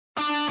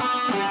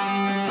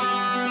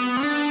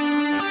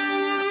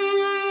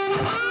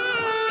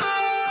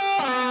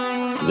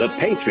The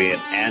Patriot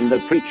and the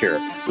Preacher,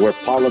 where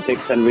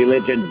politics and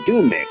religion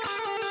do mix,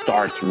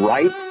 starts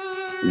right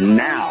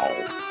now.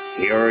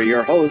 Here are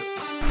your hosts.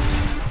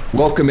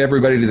 Welcome,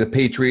 everybody, to The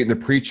Patriot and the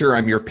Preacher.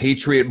 I'm your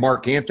Patriot,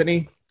 Mark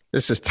Anthony.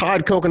 This is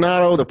Todd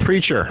Coconato, the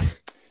Preacher.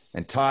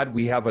 And Todd,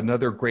 we have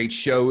another great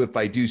show, if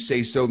I do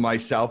say so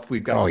myself.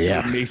 We've got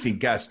some amazing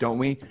guests, don't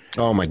we?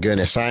 Oh, my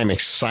goodness. I'm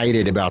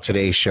excited about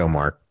today's show,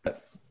 Mark.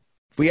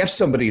 We have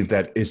somebody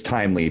that is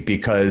timely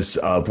because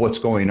of what's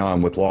going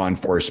on with law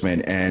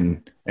enforcement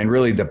and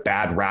really the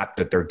bad rap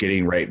that they're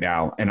getting right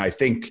now. And I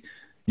think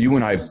you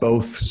and I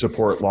both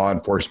support law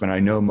enforcement. I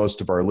know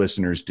most of our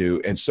listeners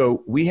do. And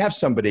so we have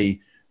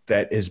somebody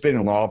that has been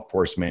in law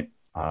enforcement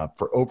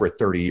for over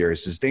 30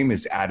 years. His name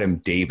is Adam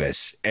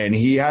Davis, and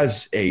he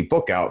has a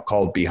book out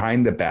called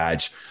Behind the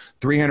Badge,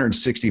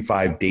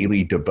 365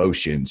 Daily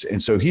Devotions.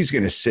 And so he's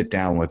going to sit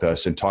down with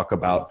us and talk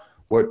about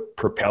what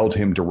propelled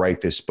him to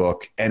write this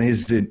book and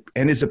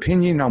his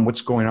opinion on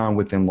what's going on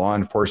within law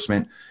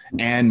enforcement,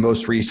 and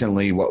most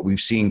recently what we've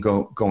seen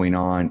going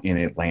on in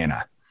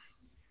Atlanta.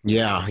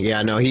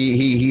 Yeah. No,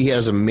 he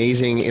has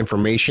amazing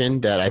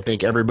information that I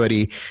think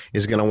everybody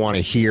is going to want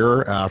to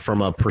hear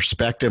from a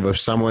perspective of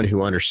someone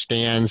who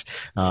understands,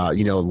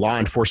 law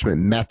enforcement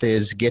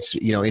methods, gets,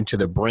 into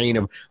the brain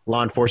of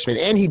law enforcement.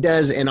 And he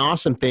does an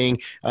awesome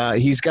thing.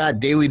 He's got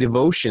daily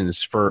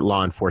devotions for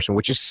law enforcement,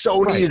 which is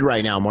so needed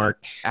right now,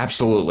 Mark.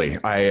 Absolutely.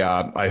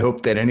 I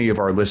hope that any of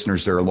our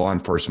listeners that are law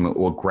enforcement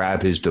will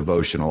grab his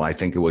devotional. I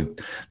think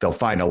they'll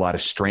find a lot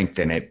of strength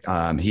in it.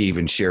 He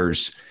even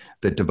shares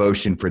the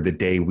devotion for the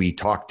day we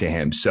talk to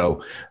him.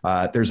 So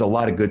there's a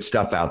lot of good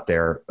stuff out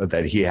there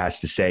that he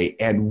has to say.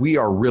 And we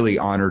are really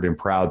honored and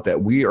proud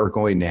that we are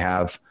going to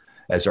have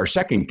as our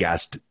second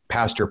guest,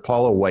 Pastor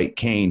Paula White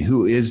Cain,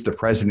 who is the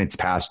president's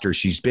pastor.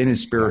 She's been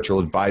his spiritual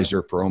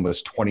advisor for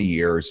almost 20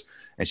 years.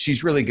 And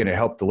she's really going to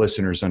help the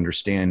listeners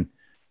understand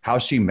how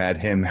she met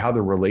him, how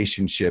the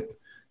relationship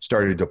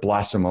started to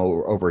blossom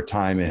over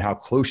time, and how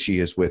close she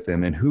is with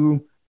him, and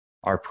who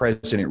our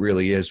president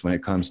really is when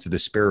it comes to the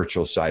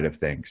spiritual side of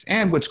things,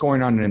 and what's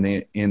going on in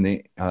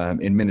the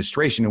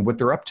administration and what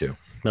they're up to.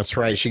 That's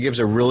right. She gives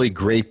a really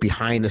great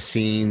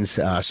behind-the-scenes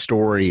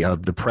story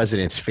of the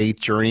president's faith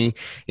journey,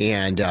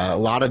 and a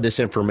lot of this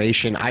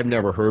information I've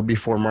never heard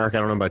before, Mark. I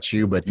don't know about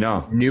you, but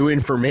new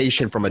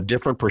information from a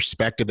different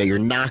perspective that you're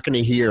not going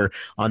to hear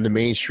on the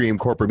mainstream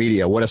corporate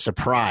media. What a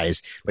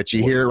surprise. But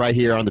you hear it right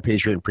here on the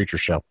Patriot and Preacher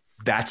Show.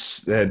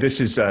 This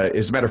is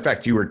as a matter of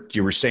fact, you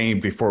were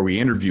saying before we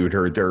interviewed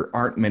her, there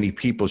aren't many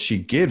people she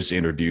gives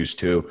interviews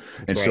to.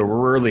 So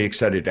we're really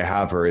excited to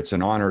have her. It's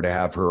an honor to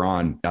have her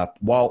on.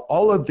 While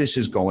all of this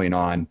is going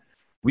on,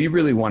 we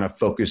really want to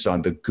focus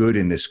on the good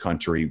in this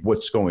country,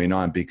 what's going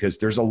on, because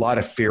there's a lot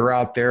of fear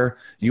out there.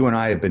 You and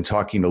I have been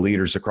talking to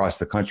leaders across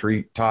the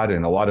country, Todd,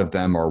 and a lot of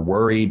them are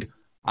worried.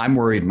 I'm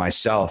worried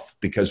myself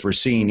because we're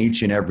seeing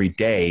each and every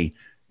day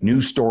new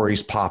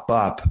stories pop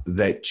up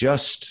that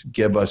just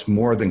give us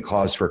more than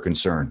cause for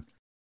concern.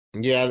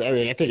 Yeah,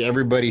 I think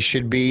everybody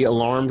should be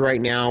alarmed right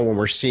now when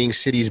we're seeing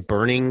cities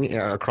burning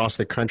across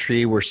the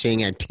country. We're seeing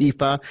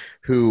Antifa,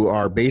 who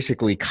are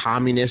basically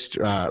communist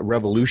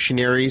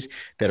revolutionaries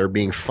that are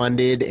being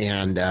funded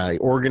and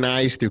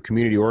organized through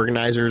community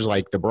organizers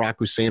like the Barack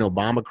Hussein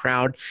Obama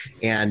crowd.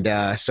 And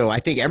so I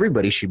think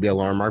everybody should be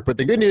alarmed, Mark. But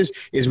the good news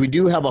is we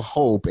do have a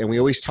hope, and we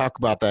always talk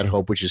about that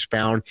hope, which is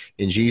found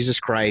in Jesus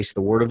Christ,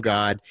 the Word of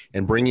God,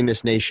 and bringing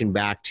this nation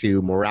back to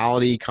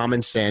morality,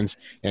 common sense,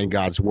 and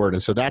God's Word.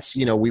 And so that's,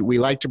 we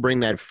like to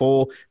bring that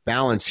full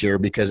balance here,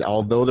 because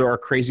although there are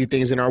crazy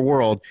things in our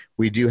world,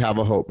 we do have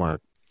a hope,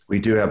 Mark. We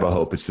do have a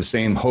hope. It's the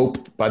same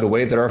hope, by the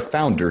way, that our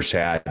founders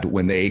had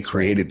when they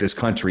created this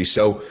country.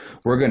 So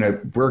we're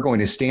going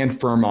to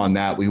stand firm on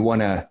that. We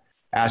want to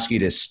ask you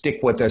to stick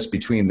with us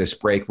between this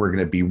break. We're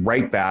going to be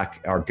right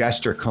back. Our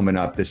guests are coming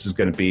up. This is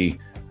going to be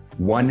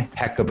one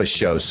heck of a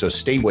show. So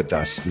stay with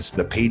us. This is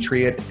The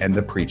Patriot and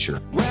the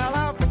Preacher.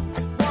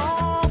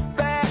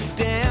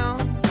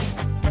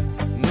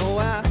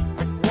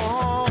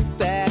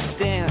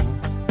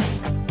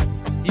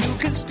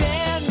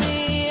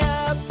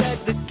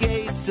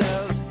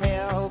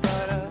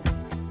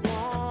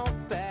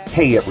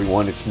 Hey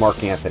everyone, it's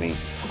Mark Anthony.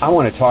 I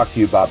want to talk to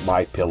you about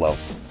MyPillow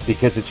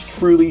because it's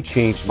truly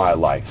changed my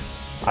life.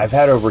 I've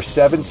had over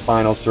 7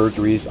 spinal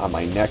surgeries on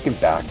my neck and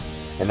back,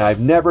 and I've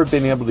never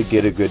been able to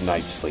get a good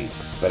night's sleep.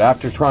 But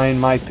after trying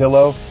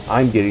MyPillow,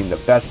 I'm getting the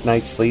best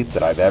night's sleep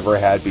that I've ever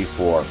had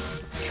before.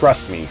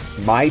 Trust me,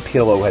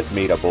 MyPillow has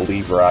made a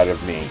believer out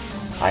of me.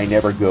 I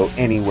never go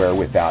anywhere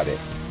without it.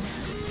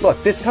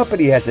 Look, this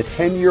company has a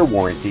 10-year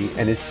warranty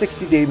and a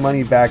 60-day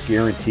money-back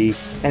guarantee,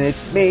 and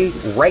it's made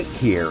right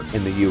here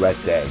in the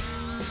USA.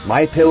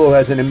 MyPillow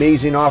has an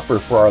amazing offer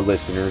for our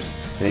listeners,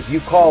 and if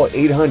you call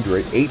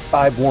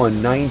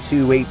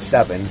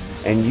 800-851-9287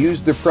 and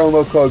use the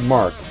promo code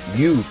MARK,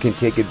 you can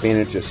take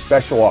advantage of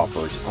special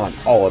offers on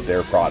all of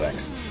their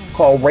products.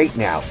 Call right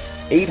now,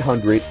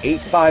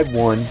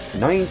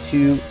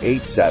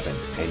 800-851-9287,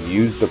 and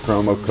use the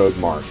promo code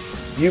MARK.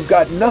 You've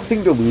got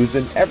nothing to lose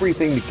and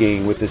everything to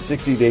gain with the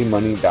 60-day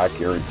money-back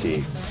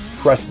guarantee.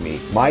 Trust me,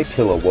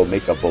 MyPillow will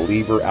make a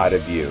believer out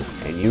of you.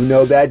 And you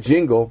know that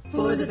jingle.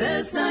 For the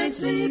best night's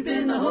sleep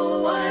in the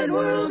whole wide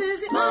world,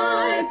 visit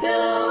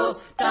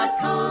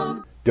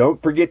MyPillow.com.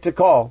 Don't forget to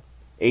call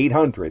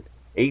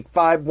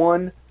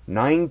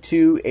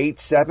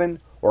 800-851-9287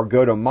 or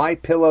go to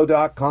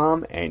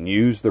MyPillow.com and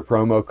use the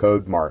promo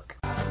code MARK.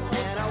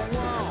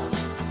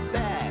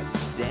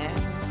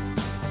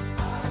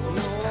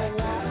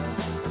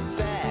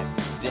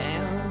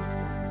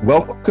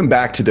 Welcome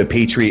back to The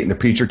Patriot and the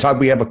Preacher. Todd,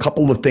 we have a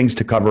couple of things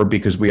to cover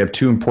because we have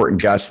two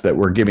important guests that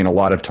we're giving a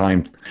lot of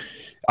time.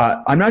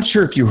 I'm not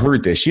sure if you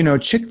heard this. You know,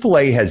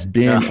 Chick-fil-A has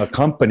been a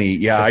company.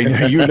 Yeah, I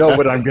know, you know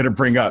what I'm going to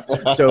bring up.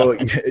 So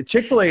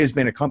Chick-fil-A has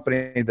been a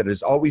company that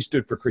has always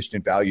stood for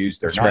Christian values.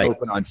 They're not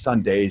open on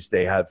Sundays.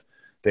 They have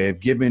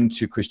given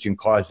to Christian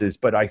causes.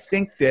 But I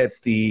think that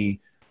the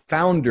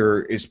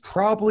founder is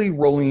probably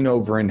rolling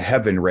over in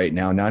heaven right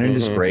now, not in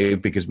his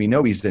grave, because we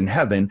know he's in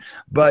heaven.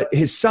 But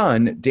his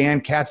son,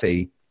 Dan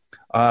Cathy,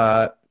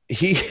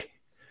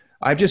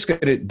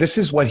 this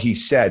is what he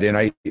said.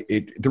 And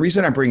the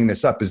reason I'm bringing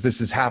this up is this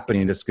is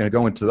happening. It's going to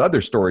go into the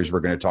other stories we're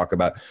going to talk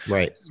about.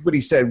 Right. This is what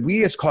he said.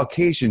 We as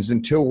Caucasians,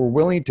 until we're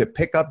willing to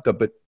pick up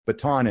the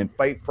baton and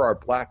fight for our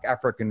Black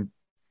African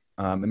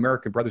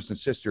American brothers and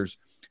sisters,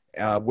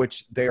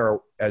 which they are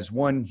as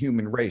one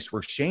human race,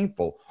 we're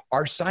shameful.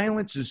 Our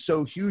silence is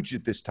so huge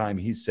at this time,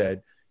 he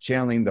said,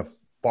 channeling the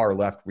far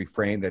left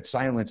refrain that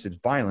silence is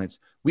violence.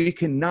 We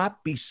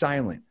cannot be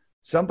silent.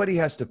 Somebody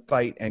has to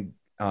fight, and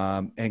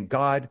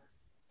God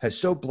has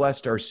so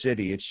blessed our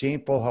city. It's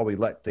shameful how we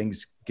let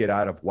things get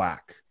out of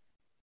whack.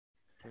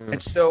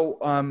 And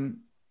so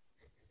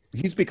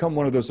he's become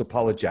one of those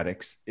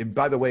apologetics. And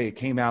by the way, it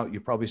came out,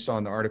 you probably saw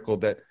in the article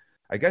that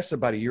I guess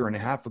about a year and a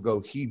half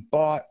ago, he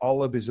bought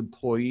all of his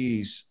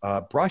employees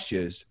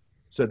brushes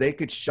so they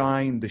could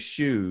shine the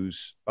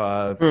shoes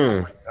of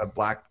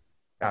Black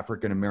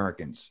African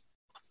Americans.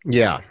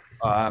 Yeah.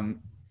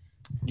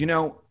 You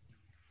know,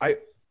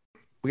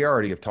 we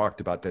already have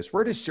talked about this.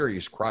 We're at a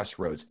serious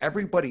crossroads.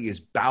 Everybody is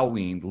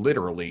bowing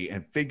literally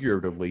and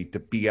figuratively to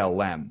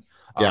BLM.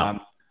 Yeah.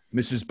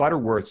 Mrs.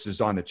 Butterworth's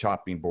is on the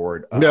chopping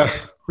board.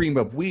 Cream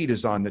of Wheat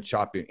is on the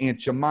chopping. Aunt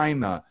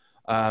Jemima.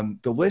 The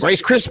list.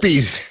 Rice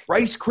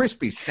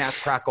Krispies. Snap,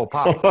 crackle,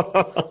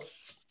 pop.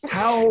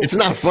 It's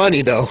not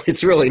funny though.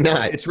 It's really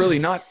not. It's really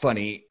not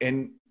funny.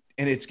 And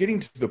it's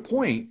getting to the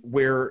point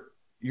where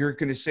you're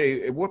going to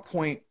say, at what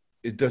point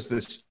does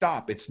this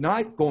stop? It's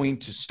not going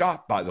to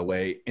stop, by the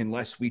way,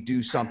 unless we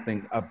do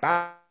something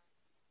about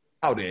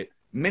it.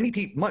 Many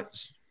people,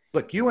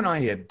 look, you and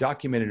I have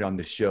documented on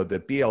the show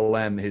that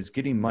BLM is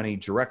getting money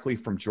directly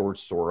from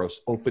George Soros,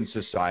 Open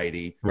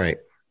Society. Right.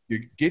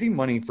 You're getting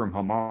money from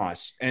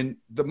Hamas. And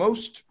the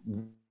most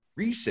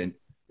recent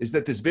is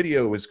that this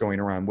video is going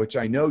around, which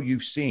I know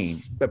you've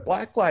seen, but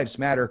Black Lives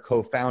Matter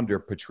co-founder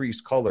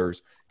Patrisse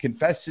Cullors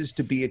confesses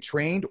to be a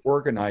trained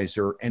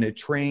organizer and a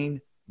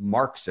trained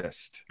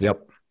Marxist.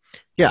 Yep.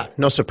 Yeah,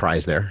 no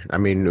surprise there. I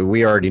mean,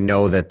 we already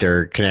know that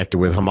they're connected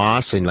with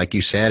Hamas, and like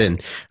you said,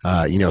 and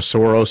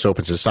Soros,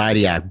 Open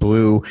Society, Act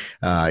Blue.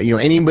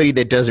 Anybody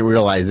that doesn't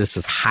realize this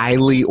is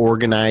highly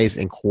organized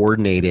and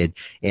coordinated.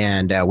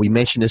 And we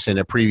mentioned this in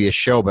a previous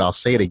show, but I'll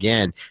say it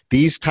again: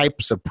 these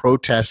types of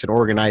protests and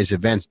organized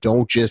events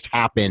don't just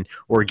happen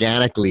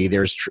organically.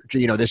 There's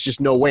just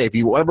no way. If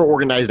you ever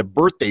organized a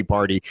birthday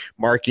party,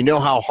 Mark, you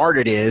know how hard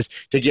it is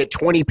to get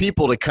 20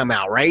 people to come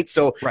out, right?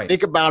 So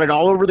think about it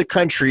all over the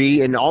country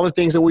and all the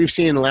things that we've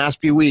seen in the last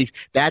few weeks.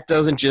 That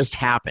doesn't just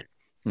happen.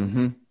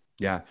 Mm-hmm.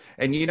 Yeah.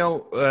 And,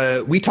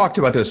 we talked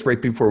about this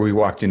right before we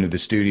walked into the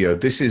studio.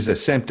 This is a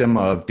symptom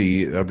of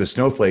the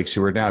snowflakes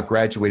who are now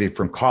graduated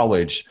from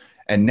college,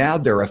 and now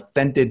they're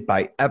offended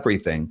by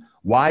everything.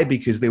 Why?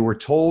 Because they were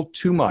told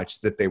too much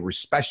that they were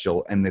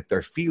special and that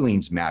their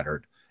feelings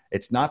mattered.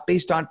 It's not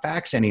based on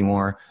facts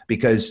anymore,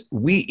 because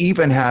we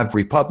even have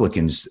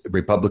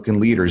Republican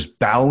leaders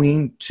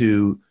bowing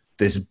to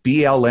this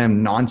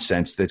BLM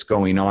nonsense that's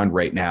going on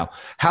right now.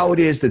 How it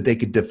is that they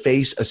could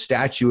deface a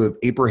statue of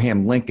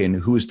Abraham Lincoln,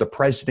 who is the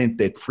president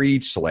that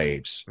freed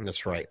slaves.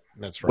 That's right.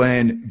 That's right.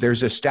 When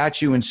there's a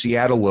statue in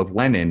Seattle of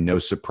Lenin, no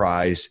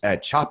surprise,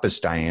 at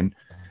Chapistan,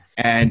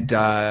 and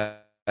the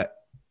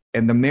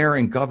mayor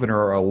and governor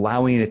are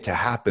allowing it to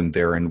happen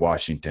there in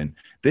Washington.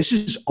 This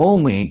is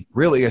only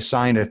really a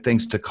sign of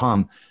things to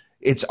come.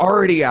 It's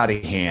already out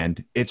of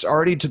hand. It's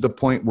already to the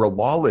point where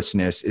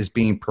lawlessness is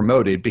being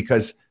promoted,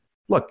 because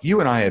look, you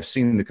and I have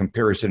seen the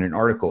comparison in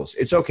articles.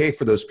 It's okay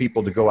for those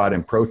people to go out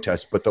and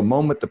protest, but the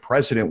moment the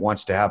president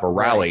wants to have a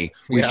rally,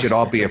 we should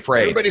all be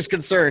afraid. Everybody's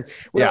concerned.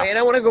 Well, and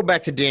I want to go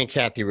back to Dan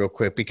Cathy real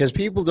quick, because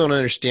people don't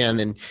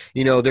understand. And,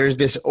 there's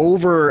this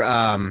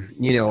I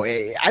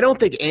don't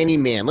think any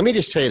man, let me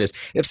just tell you this.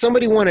 If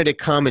somebody wanted to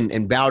come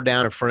and bow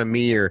down in front of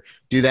me or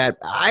do that.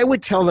 I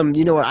would tell them,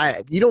 you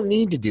don't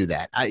need to do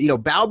that.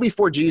 Bow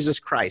before Jesus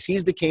Christ.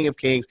 He's the King of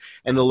Kings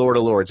and the Lord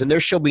of Lords, and there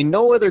shall be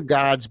no other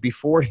gods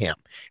before him.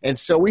 And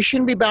so we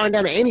shouldn't be bowing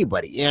down to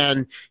anybody.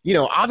 And,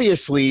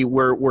 obviously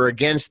we're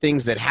against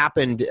things that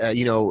happened,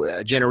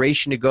 a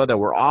generation ago that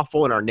were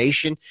awful in our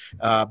nation.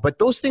 But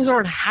those things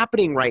aren't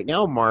happening right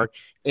now, Mark.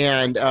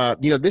 And,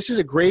 this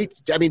is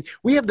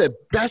we have the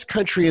best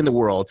country in the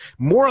world,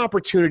 more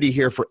opportunity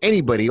here for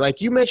anybody. Like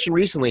you mentioned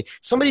recently,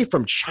 somebody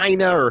from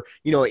China or,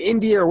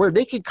 India or where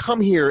they could come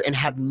here and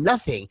have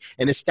nothing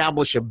and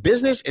establish a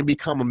business and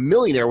become a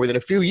millionaire within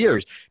a few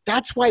years.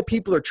 That's why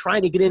people are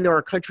trying to get into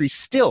our country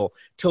still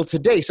till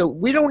today. So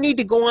we don't need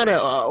to go on a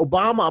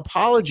Obama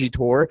apology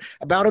tour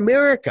about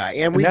America.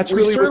 And that's we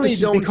really certainly what this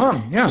don't has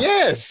become. Yeah.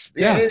 Yes.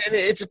 Yeah. And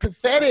it's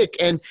pathetic.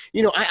 And,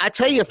 I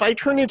tell you, if I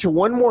turn into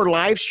one more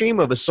live stream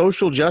of a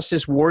social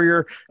justice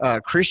warrior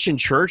Christian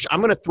church,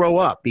 I'm going to throw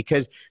up,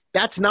 because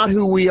that's not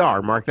who we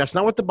are, Mark. That's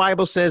not what the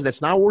Bible says. That's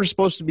not what we're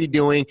supposed to be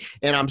doing.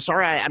 And I'm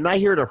sorry, I'm not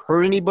here to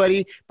hurt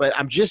anybody, but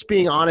I'm just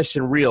being honest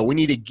and real. We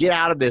need to get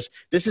out of this.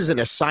 This is an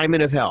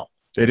assignment of hell.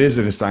 It is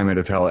an assignment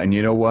of hell. And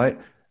you know what?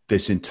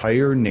 This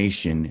entire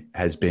nation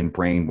has been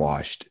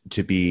brainwashed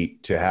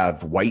to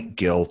have white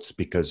guilt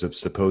because of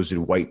supposed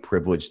white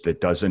privilege that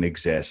doesn't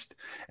exist.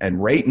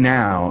 And right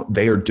now,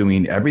 they are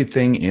doing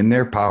everything in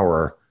their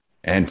power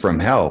and from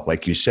hell,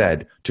 like you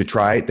said, to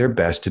try their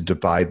best to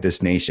divide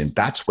this nation.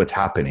 That's what's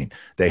happening.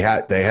 They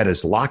had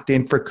us locked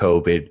in for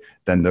COVID.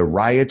 Then the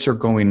riots are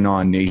going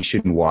on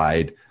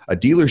nationwide. A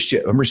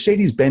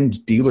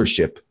Mercedes-Benz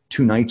dealership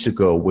 2 nights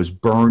ago was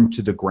burned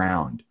to the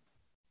ground.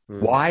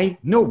 Why?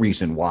 No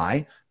reason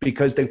why.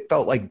 Because they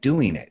felt like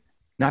doing it.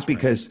 Not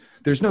because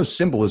there's no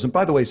symbolism.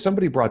 By the way,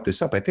 somebody brought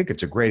this up. I think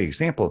it's a great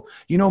example.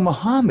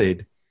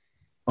 Muhammad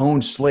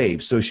owned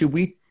slaves. So should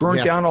we burn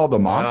down all the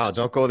mosques?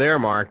 Oh, don't go there,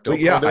 Mark.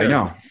 Don't go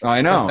there.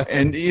 I know.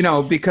 And,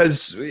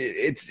 because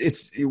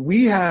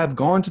we have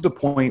gone to the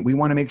point, we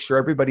want to make sure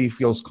everybody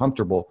feels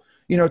comfortable.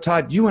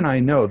 Todd, you and I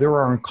know there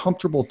are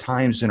uncomfortable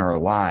times in our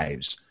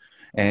lives.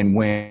 And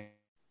when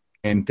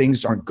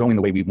things aren't going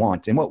the way we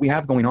want. And what we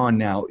have going on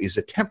now is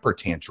a temper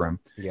tantrum.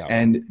 Yeah.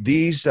 And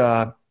these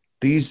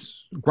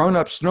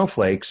grown-up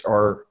snowflakes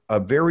are a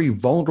very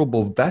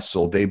vulnerable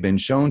vessel they've been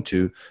shown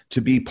to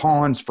be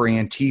pawns for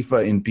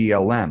Antifa and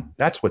BLM.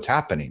 That's what's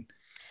happening.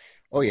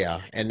 Oh,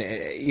 yeah. And,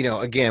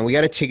 again, we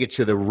got to take it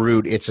to the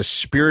root. It's a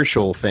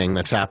spiritual thing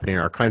that's happening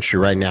in our country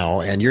right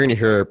now. And you're going to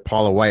hear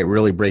Paula White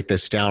really break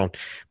this down.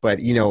 But,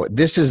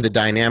 this is the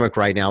dynamic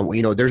right now.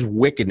 There's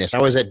wickedness.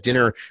 I was at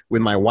dinner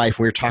with my wife.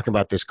 And we were talking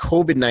about this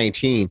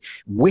COVID-19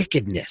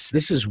 wickedness.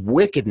 This is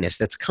wickedness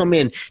that's come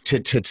in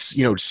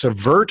to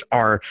subvert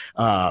our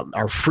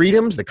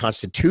freedoms, the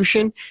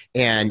Constitution.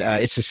 And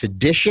it's a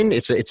sedition.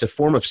 It's a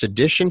form of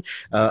sedition,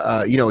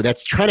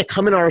 that's trying to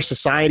come into our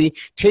society,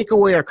 take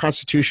away our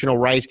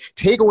constitutional rights,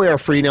 take away our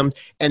freedom,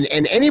 and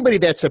anybody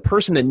that's a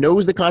person that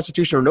knows the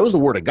Constitution or knows the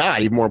Word of God,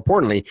 even more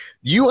importantly,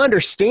 you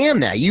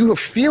understand that. You are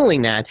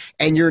feeling that,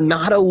 and you're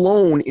not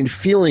alone in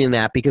feeling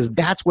that, because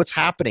that's what's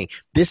happening.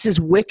 This is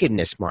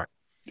wickedness, Mark.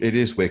 It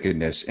is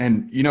wickedness.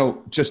 And,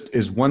 just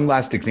as one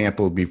last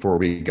example before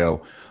we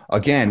go,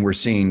 again, we're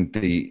seeing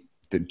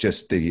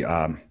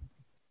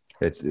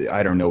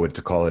I don't know what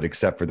to call it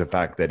except for the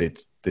fact that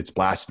it's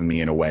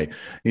blasphemy in a way.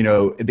 The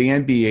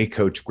NBA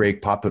coach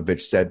Greg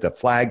Popovich said the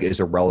flag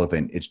is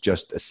irrelevant. It's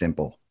just a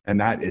symbol. And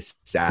that is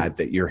sad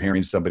that you're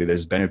hearing somebody that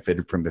has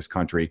benefited from this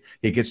country.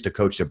 He gets to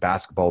coach a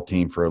basketball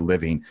team for a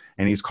living,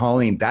 and he's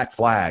calling that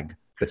flag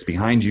that's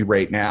behind you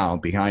right now,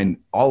 behind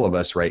all of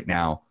us right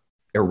now,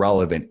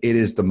 irrelevant. It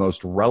is the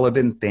most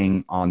relevant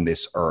thing on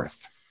this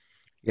earth.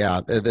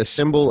 Yeah, the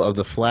symbol of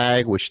the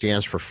flag, which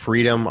stands for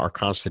freedom, our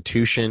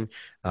Constitution,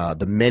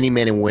 the many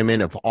men and women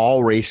of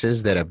all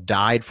races that have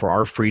died for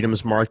our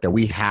freedoms, Mark, that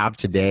we have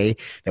today,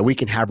 that we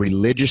can have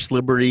religious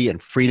liberty and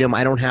freedom.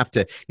 I don't have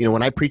to,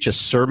 when I preach a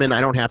sermon,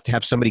 I don't have to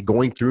have somebody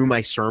going through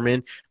my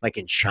sermon like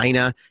in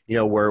China,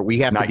 where we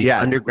have to be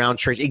underground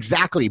church.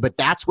 Exactly. But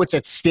that's what's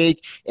at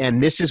stake.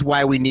 And this is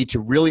why we need to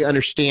really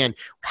understand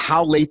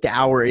how late the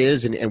hour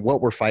is and what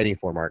we're fighting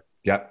for, Mark.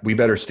 Yeah, we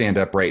better stand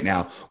up right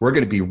now. We're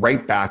going to be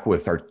right back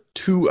with our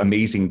 2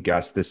 amazing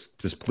guests.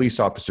 This police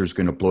officer is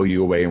going to blow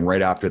you away. And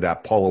right after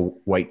that, Paula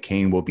White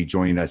Cain will be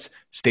joining us.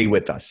 Stay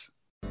with us.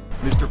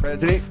 Mr.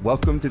 President,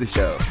 welcome to the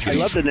show. I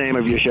love the name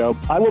of your show.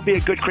 I will be a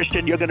good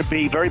Christian. You're going to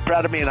be very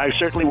proud of me, and I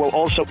certainly will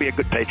also be a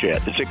good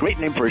patriot. It's a great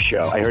name for a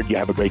show. I heard you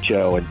have a great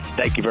show, and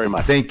thank you very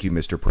much. Thank you,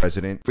 Mr.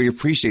 President. We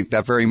appreciate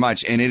that very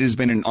much, and it has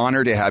been an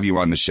honor to have you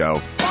on the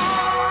show.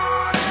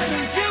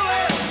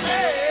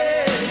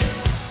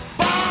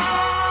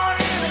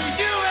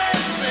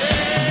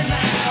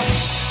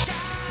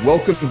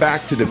 Welcome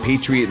back to The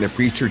Patriot and the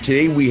Preacher.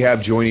 Today we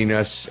have joining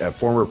us a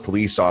former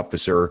police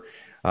officer.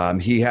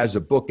 He has a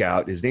book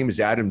out. His name is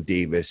Adam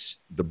Davis.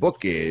 The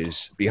book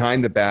is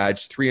Behind the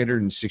Badge,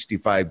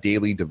 365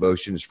 Daily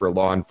Devotions for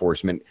Law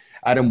Enforcement.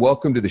 Adam,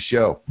 welcome to the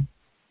show.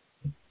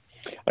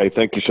 Hey,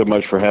 thank you so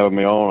much for having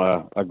me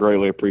on. I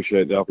greatly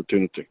appreciate the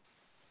opportunity.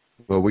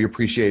 Well, we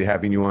appreciate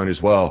having you on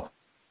as well.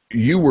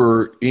 you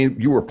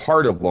were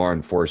part of law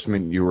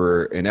enforcement. You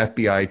were an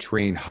FBI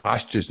trained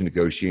hostage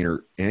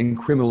negotiator and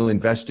criminal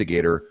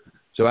investigator.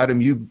 So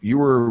Adam, you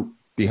were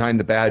behind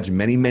the badge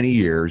many, many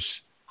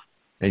years,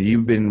 and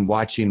you've been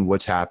watching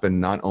what's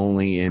happened not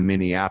only in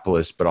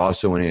Minneapolis, but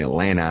also in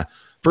Atlanta.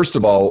 First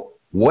of all,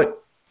 what,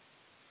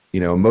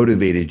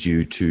 motivated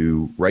you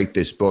to write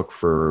this book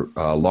for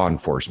law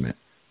enforcement?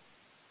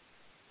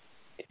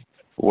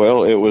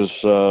 Well, it was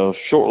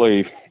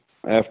shortly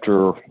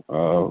after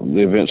the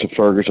events of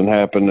Ferguson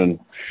happened, and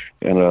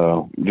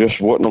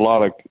just wasn't a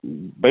lot of,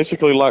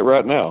 basically like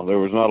right now, there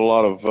was not a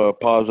lot of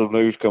positive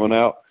news coming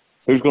out.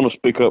 Who's going to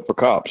speak up for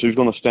cops? Who's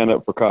going to stand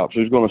up for cops?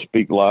 Who's going to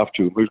speak life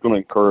to them? Who's going to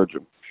encourage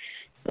them?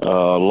 A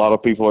lot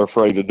of people are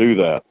afraid to do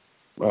that.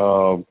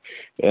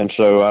 And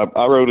so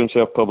I wrote and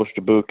self-published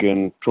a book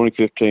in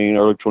 2015,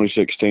 early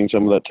 2016,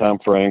 some of that time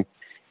frame.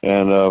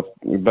 And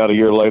about a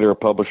year later, a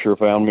publisher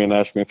found me and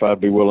asked me if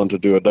I'd be willing to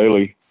do a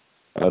daily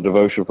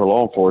devotion for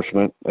law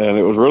enforcement. And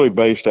it was really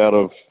based out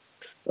of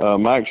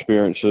my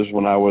experiences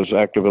when I was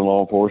active in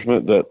law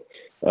enforcement, that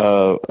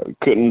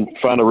couldn't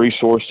find a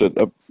resource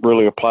that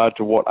really applied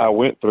to what I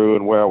went through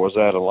and where I was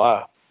at in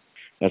life.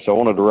 And so I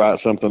wanted to write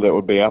something that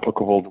would be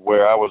applicable to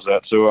where I was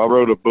at. So I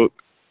wrote a book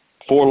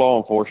for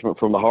law enforcement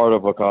from the heart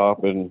of a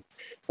cop, and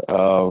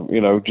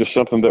just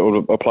something that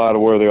would apply to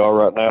where they are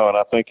right now. And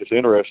I think it's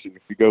interesting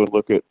if you go and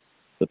look at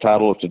the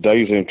title of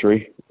today's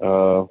entry,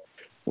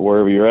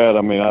 wherever you're at.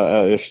 I mean,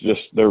 it's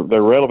just they're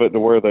relevant to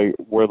where the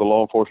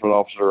law enforcement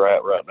officers are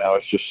at right now.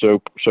 It's just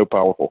so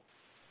powerful.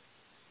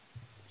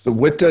 So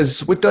what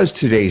does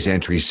today's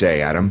entry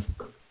say, Adam?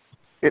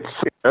 It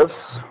says,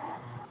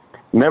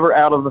 "Never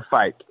out of the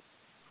fight."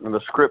 And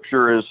the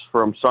scripture is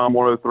from Psalm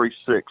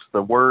 103:6.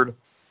 The Lord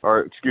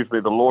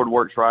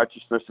works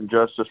righteousness and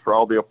justice for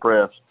all the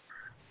oppressed.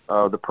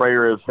 The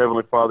prayer is,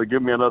 Heavenly Father,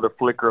 give me another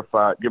flicker of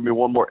fight. Give me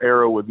one more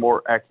arrow with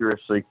more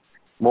accuracy,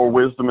 more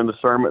wisdom and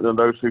discernment than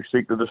those who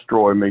seek to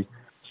destroy me,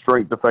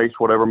 strength to face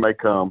whatever may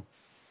come.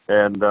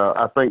 And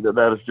I think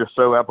that is just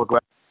so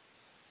applicable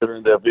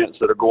considering the events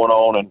that are going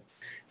on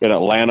in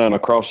Atlanta and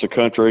across the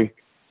country.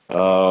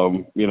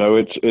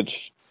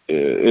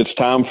 It's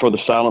time for the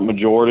silent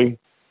majority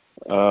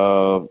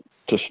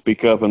to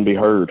speak up and be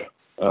heard.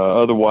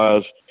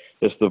 Otherwise,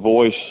 it's the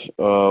voice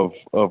of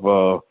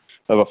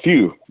a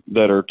few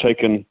that are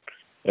taking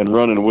and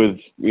running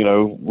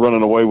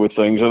away with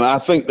things. And I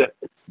think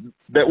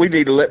that we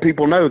need to let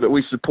people know that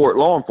we support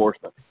law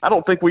enforcement. I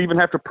don't think we even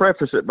have to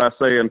preface it by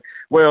saying,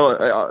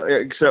 well,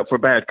 except for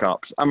bad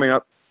cops. I mean,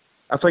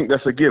 I think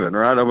that's a given,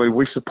 right? I mean,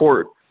 we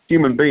support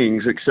human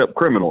beings except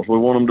criminals. We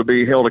want them to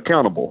be held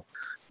accountable,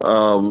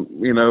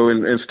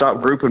 and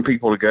stop grouping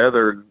people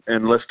together,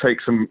 and let's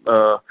take some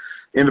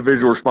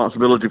individual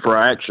responsibility for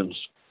our actions.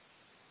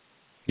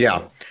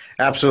 Yeah,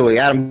 absolutely.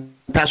 Adam,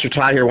 Pastor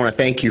Todd here, I want to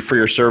thank you for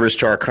your service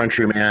to our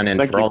country, man,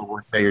 and for all the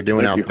work that you're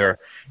doing out there.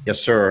 Yes,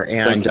 sir.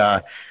 And,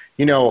 I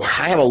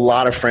have a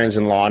lot of friends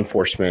in law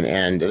enforcement,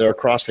 and they're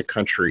across the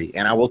country.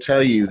 And I will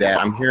tell you that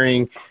I'm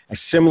hearing a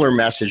similar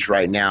message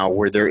right now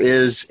where there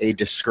is a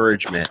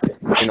discouragement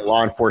in the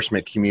law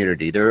enforcement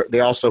community.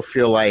 They also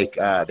feel like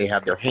they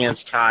have their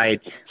hands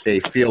tied. They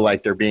feel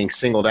like they're being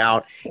singled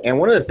out. And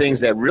one of the things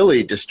that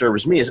really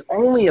disturbs me is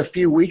only a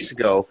few weeks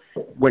ago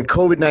when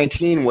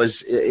COVID-19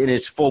 was in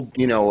its full,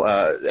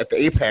 at the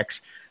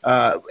apex,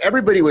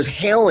 everybody was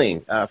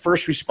hailing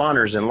first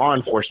responders and law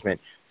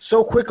enforcement.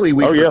 So quickly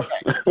we forget.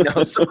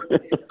 Yeah. So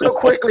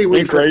quickly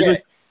we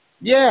forget.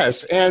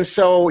 Yes, and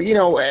so,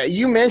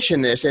 you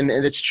mentioned this, and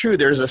it's true.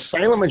 There's a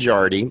silent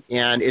majority,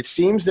 and it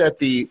seems that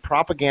the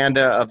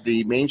propaganda of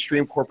the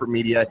mainstream corporate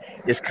media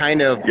is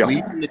kind of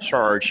leading the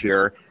charge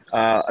here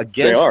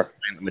against the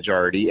silent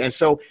majority. And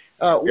so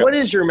what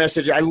is your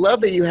message? I love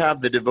that you have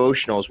the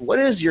devotionals. What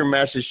is your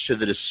message to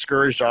the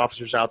discouraged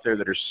officers out there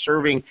that are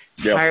serving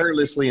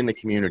tirelessly in the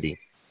community?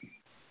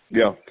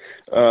 Yeah.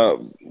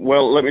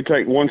 Well, let me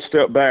take one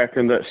step back,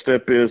 and that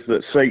step is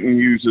that Satan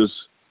uses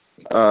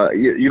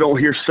you don't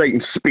hear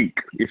Satan speak.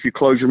 If you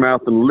close your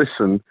mouth and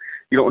listen,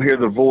 you don't hear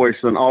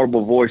an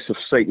audible voice of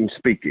Satan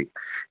speaking.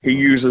 He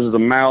uses the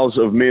mouths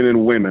of men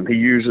and women. He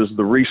uses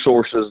the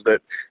resources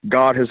that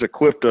God has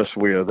equipped us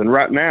with. And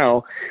right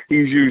now,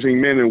 he's using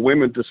men and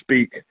women to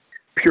speak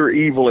pure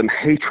evil and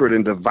hatred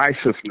and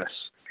divisiveness.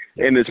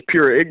 And it's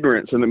pure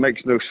ignorance, and it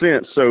makes no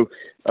sense. So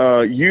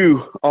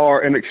you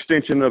are an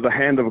extension of the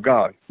hand of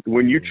God.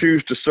 When you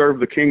choose to serve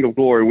the King of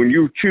Glory, when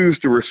you choose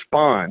to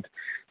respond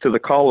to the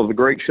call of the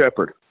Great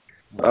Shepherd,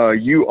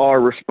 you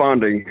are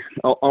responding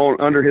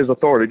under his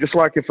authority. Just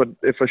like if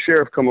a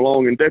sheriff come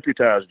along and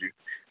deputized you.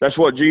 That's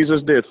what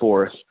Jesus did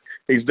for us.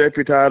 He's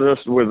deputized us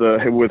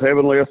with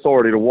heavenly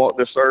authority to walk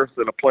this earth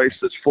in a place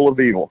that's full of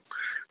evil,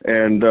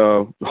 and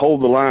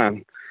hold the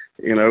line,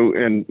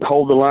 and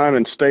hold the line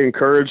and stay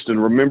encouraged,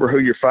 and remember who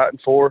you're fighting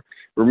for.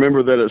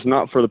 Remember that it's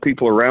not for the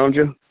people around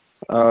you.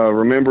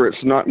 Remember,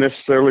 it's not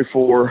necessarily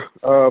for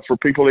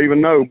people to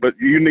even know, but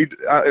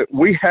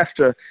we have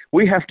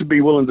to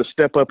be willing to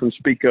step up and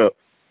speak up.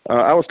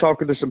 I was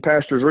talking to some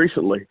pastors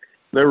recently.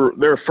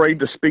 They're afraid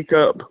to speak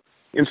up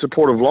in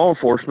support of law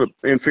enforcement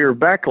in fear of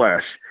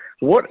backlash.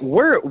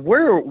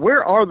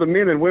 Where are the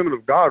men and women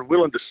of God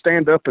willing to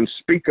stand up and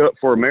speak up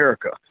for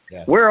America?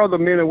 Yes. Where are the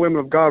men and women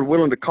of God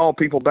willing to call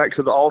people back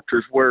to the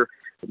altars where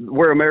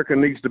America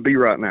needs to be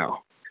right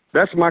now?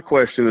 That's my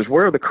question, is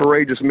where are the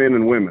courageous men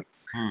and women?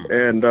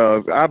 And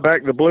I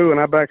back the blue and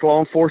I back law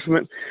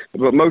enforcement,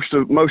 but most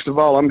of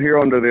all, I'm here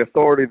under the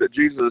authority that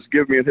Jesus has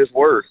given me in his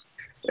word.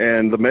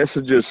 And the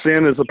message is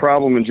sin is the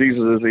problem and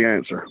Jesus is the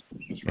answer.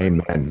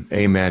 Amen.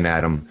 Amen,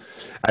 Adam.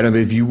 Adam,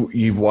 if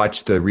you've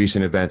watched the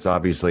recent events,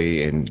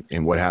 obviously,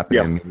 in what happened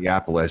in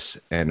Minneapolis,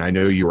 and I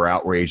know you were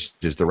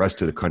outraged as the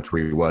rest of the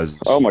country was.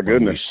 Oh, my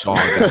goodness. When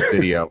we saw that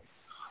video.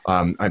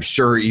 I'm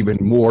sure even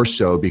more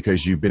so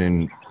because you've been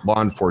in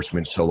law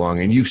enforcement so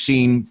long and you've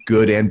seen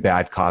good and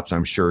bad cops,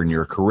 I'm sure, in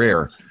your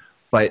career.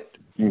 But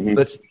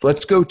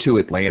let's go to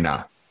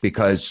Atlanta,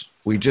 because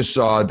we just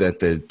saw that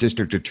the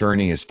district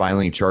attorney is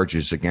filing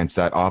charges against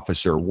that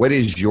officer. What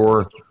is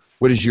your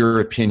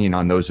opinion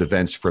on those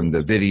events from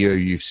the video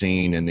you've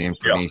seen and the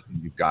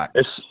information you've got?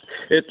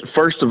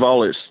 First of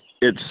all, it's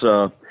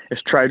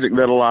tragic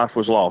that a life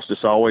was lost.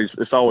 It's always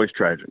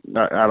tragic.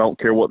 I don't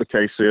care what the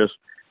case is.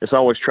 It's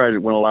always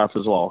tragic when a life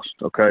is lost.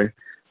 Okay,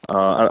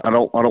 I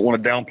don't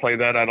want to downplay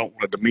that. I don't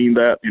want to demean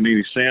that in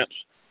any sense.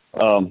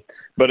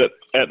 But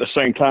at the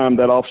same time,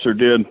 that officer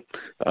did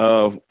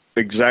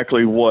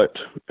exactly what,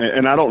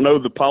 and I don't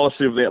know the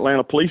policy of the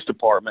Atlanta Police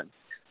Department,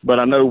 but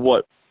I know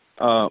what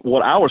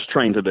I was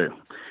trained to do,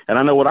 and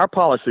I know what our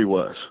policy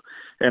was.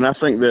 And I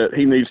think that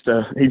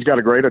he's got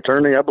a great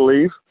attorney, I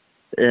believe,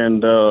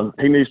 and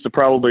he needs to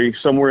probably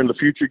somewhere in the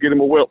future get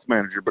him a wealth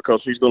manager,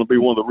 because he's going to be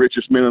one of the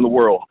richest men in the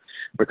world,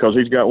 because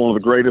he's got one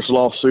of the greatest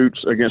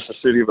lawsuits against the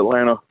city of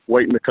Atlanta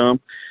waiting to come.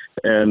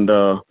 And,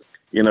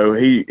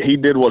 he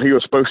did what he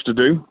was supposed to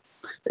do.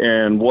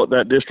 And what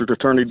that district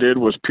attorney did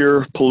was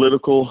pure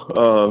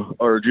political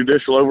or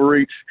judicial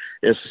overreach.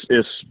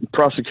 It's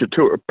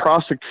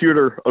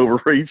prosecutor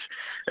overreach.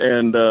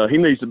 And he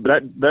needs to,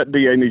 that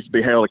DA needs to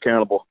be held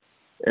accountable.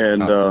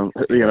 And, I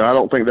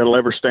don't think that'll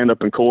ever stand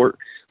up in court.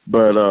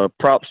 But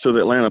props to the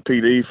Atlanta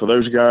PD for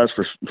those guys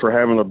for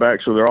having the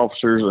backs of their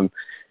officers. And,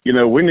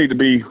 we need to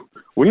be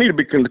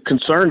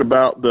concerned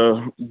about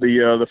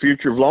the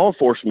future of law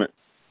enforcement,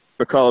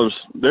 because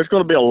there's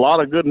going to be a lot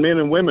of good men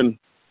and women.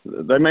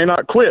 They may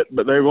not quit,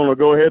 but they're going to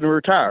go ahead and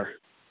retire.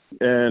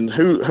 And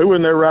who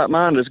in their right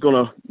mind is going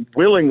to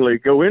willingly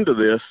go into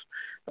this?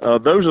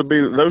 Those will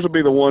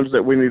be the ones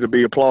that we need to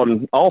be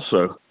applauding.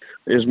 Also,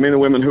 is men and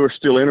women who are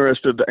still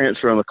interested to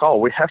answer on the call.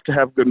 We have to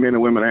have good men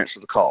and women answer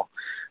the call.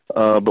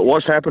 But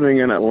what's happening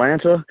in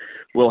Atlanta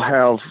will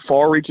have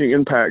far-reaching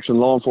impacts in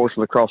law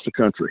enforcement across the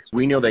country.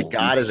 We know that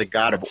God is a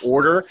God of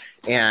order,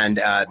 and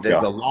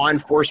the law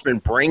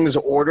enforcement brings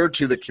order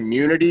to the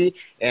community.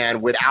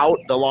 And without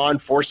the law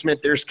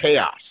enforcement, there's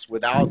chaos.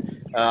 Without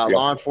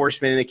law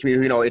enforcement in the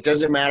community, it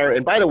doesn't matter.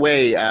 And by the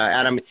way,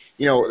 Adam,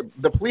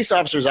 the police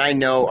officers I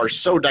know are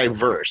so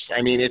diverse.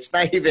 I mean, it's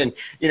not even,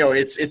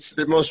 it's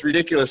the most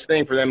ridiculous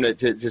thing for them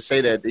to say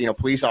that,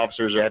 police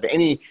officers have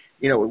any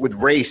with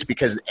race,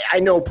 because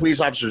I know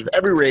police officers of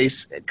every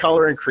race,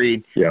 color, and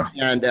creed. Yeah.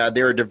 And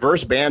they're a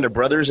diverse band of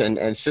brothers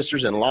and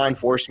sisters in law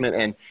enforcement.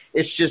 And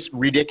it's just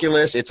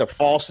ridiculous. It's a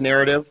false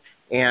narrative.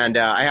 And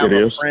I have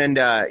a friend,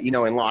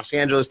 in Los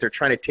Angeles. They're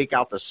trying to take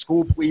out the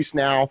school police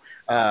now,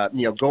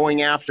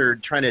 going after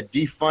trying to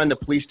defund the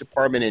police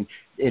department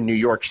in New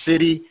York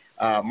City.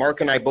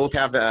 Mark and I both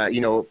have,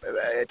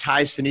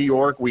 ties to New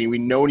York. We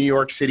know New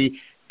York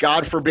City.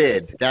 God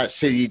forbid that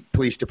city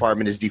police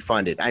department is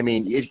defunded. I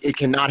mean, it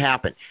cannot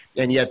happen.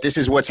 And yet this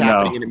is what's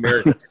happening in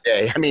America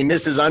today. I mean,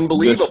 this is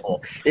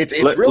unbelievable. It's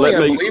really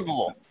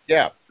unbelievable.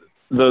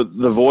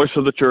 The voice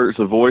of the church,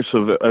 the voice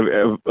of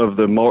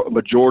the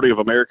majority of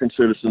American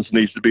citizens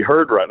needs to be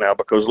heard right now,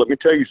 because let me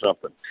tell you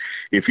something.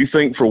 If you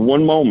think for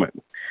one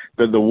moment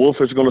that the wolf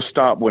is going to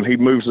stop when he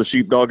moves the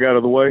sheepdog out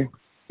of the way,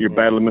 you're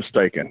badly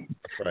mistaken.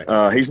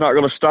 Right. He's not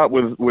going to stop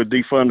with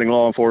defunding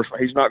law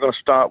enforcement. He's not going to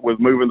stop with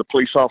moving the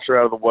police officer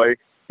out of the way.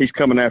 He's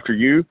coming after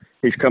you.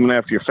 He's coming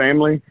after your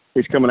family.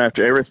 He's coming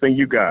after everything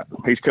you got.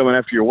 He's coming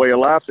after your way of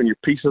life and your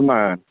peace of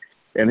mind.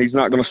 And he's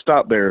not going to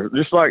stop there.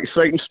 Just like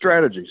Satan's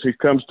strategies, he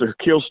comes to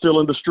kill, steal,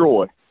 and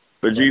destroy.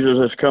 But Jesus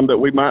has come that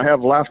we might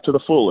have life to the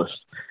fullest.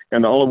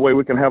 And the only way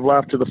we can have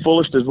life to the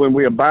fullest is when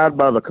we abide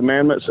by the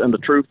commandments and the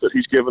truth that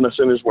he's given us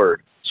in his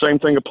word. Same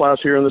thing applies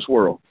here in this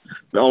world.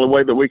 The only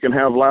way that we can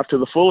have life to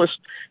the fullest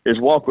is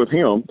walk with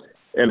him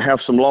and have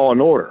some law and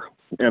order.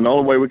 And the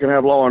only way we can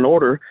have law and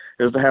order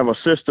is to have a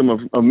system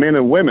of men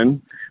and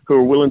women who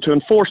are willing to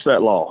enforce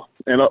that law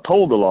and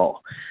uphold the law.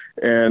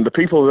 And the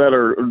people that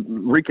are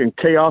wreaking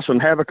chaos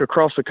and havoc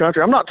across the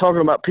country, I'm not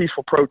talking about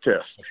peaceful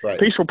protests. That's right.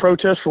 Peaceful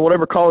protests for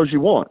whatever cause you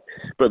want.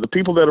 But the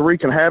people that are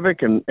wreaking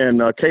havoc and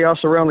chaos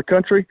around the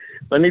country,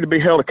 they need to be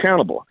held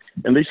accountable.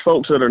 And these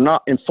folks that are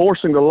not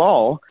enforcing the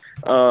law,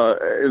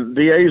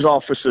 DA's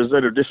offices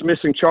that are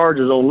dismissing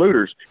charges on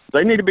looters,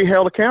 they need to be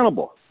held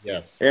accountable.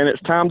 Yes. And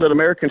it's time that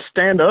Americans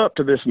stand up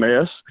to this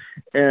mess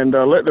and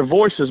let their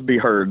voices be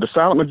heard. The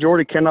silent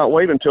majority cannot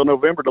wait until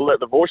November to let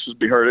the voices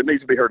be heard. It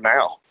needs to be heard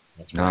now.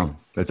 That's right. No,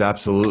 that's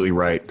absolutely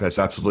right. That's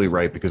absolutely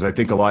right. Because I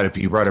think a lot of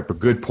people, you brought up a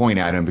good point,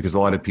 Adam, because a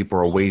lot of people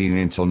are waiting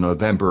until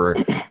November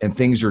and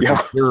things are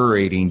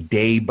deteriorating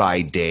day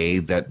by day,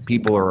 that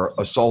people are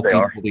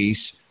assaulting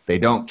police. They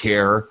don't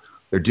care.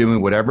 They're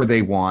doing whatever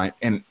they want.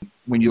 And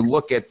when you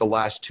look at the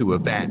last two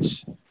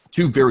events,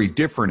 two very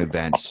different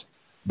events,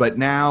 but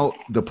now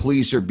the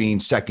police are being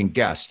second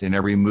guessed in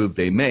every move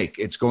they make.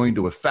 It's going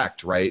to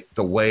affect, right,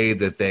 the way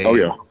that they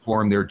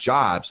perform their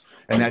jobs.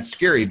 And that's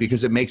scary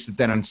because it makes it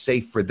then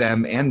unsafe for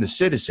them and the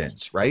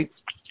citizens, right?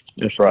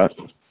 That's right.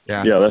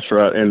 Yeah, that's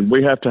right. And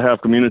we have to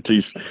have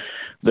communities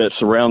that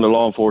surround the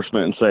law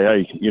enforcement and say,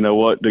 hey, you know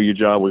what, do your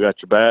job. We got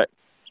your back.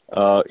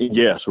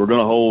 Yes, we're going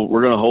to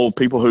hold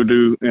people who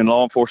do in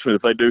law enforcement.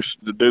 If they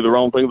do the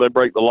wrong thing, they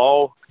break the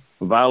law,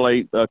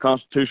 violate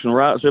constitutional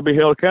rights, they'll be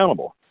held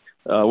accountable.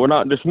 We're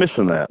not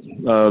dismissing that.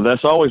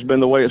 That's always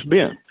been the way it's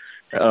been.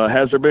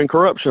 Has there been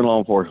corruption in law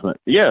enforcement?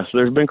 Yes,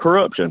 there's been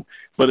corruption,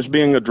 but it's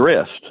being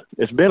addressed.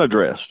 It's been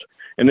addressed,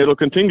 and it'll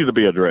continue to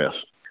be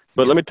addressed.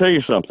 But let me tell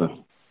you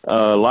something.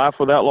 Life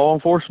without law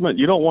enforcement,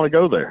 you don't want to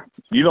go there.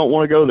 You don't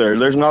want to go there.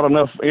 There's not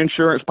enough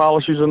insurance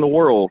policies in the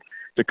world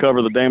to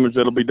cover the damage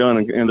that'll be done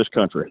in this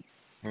country.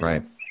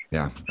 Right.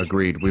 Yeah,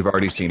 agreed. We've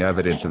already seen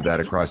evidence of that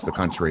across the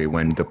country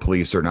when the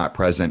police are not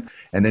present.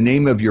 And the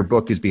name of your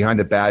book is Behind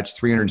the Badge,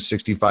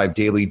 365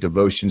 Daily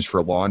Devotions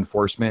for Law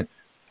Enforcement.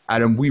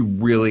 Adam, we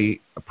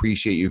really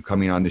appreciate you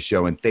coming on the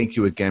show, and thank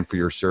you again for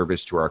your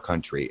service to our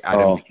country.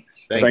 Adam,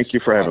 thank you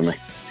for having me.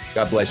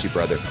 God bless you,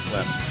 brother. God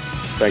bless.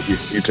 Thank you.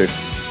 You too.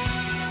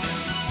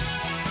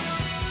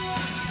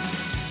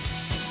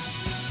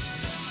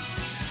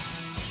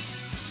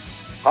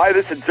 Hi,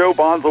 this is Joe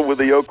Bonzo with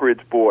the Oak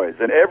Ridge Boys,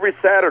 and every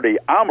Saturday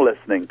I'm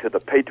listening to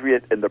The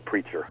Patriot and the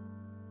Preacher.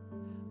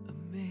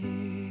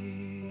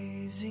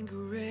 Amazing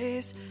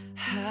grace,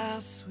 how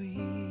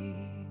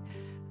sweet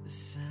the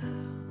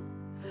sound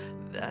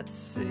that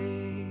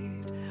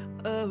saved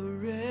a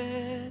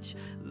wretch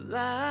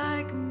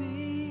like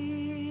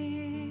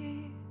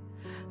me.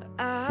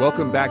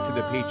 Welcome back to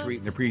The Patriot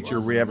and the Preacher.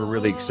 We have a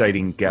really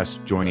exciting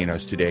guest joining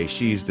us today.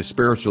 She's the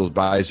spiritual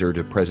advisor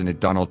to President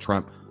Donald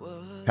Trump,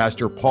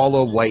 Pastor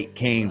Paula White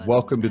Cain.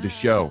 Welcome to the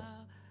show.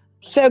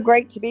 So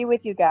great to be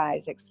with you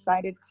guys.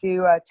 Excited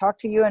to talk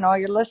to you and all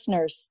your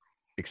listeners.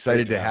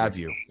 Excited to have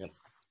you. Yep.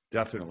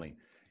 Definitely.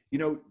 You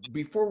know,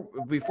 before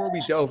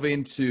we delve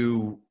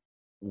into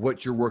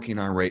what you're working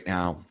on right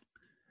now,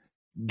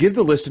 give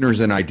the listeners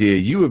an idea.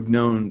 You have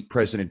known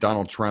President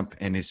Donald Trump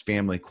and his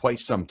family quite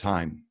some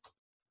time.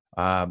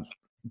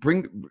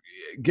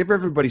 Give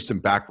everybody some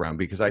background,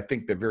 because I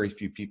think that very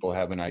few people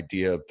have an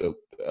idea of the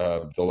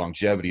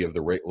longevity of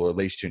the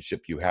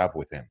relationship you have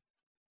with him.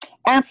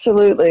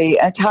 Absolutely.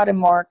 Todd and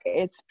Mark,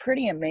 it's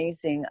pretty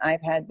amazing.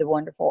 I've had the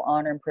wonderful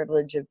honor and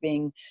privilege of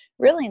being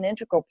really an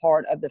integral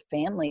part of the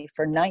family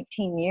for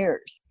 19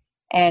 years.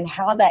 And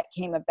how that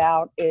came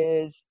about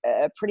is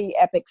a pretty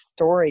epic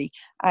story.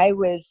 I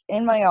was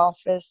in my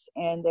office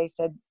and they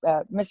said,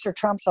 Mr.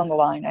 Trump's on the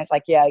line. I was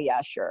like, yeah,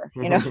 sure.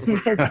 You know,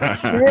 if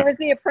it was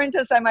The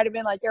Apprentice, I might have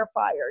been like, you're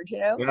fired, you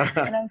know?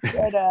 And I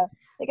said,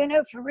 they go,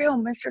 no, for real,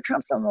 Mr.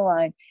 Trump's on the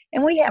line.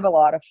 And we have a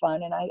lot of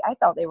fun. And I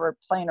thought they were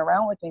playing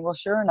around with me. Well,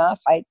 sure enough,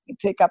 I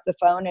pick up the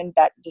phone and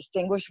that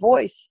distinguished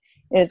voice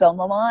is on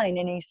the line.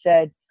 And he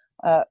said,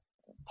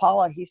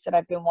 Paula, he said,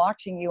 I've been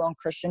watching you on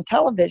Christian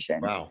television.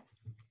 Wow.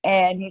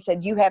 And he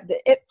said, you have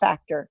the it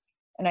factor.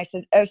 And I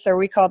said, oh, sir,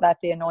 we call that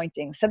the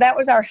anointing. So that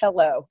was our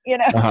hello, you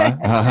know.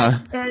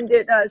 And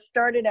it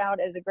started out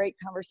as a great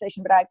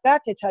conversation. But I've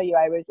got to tell you,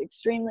 I was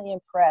extremely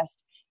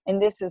impressed. And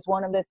this is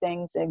one of the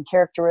things and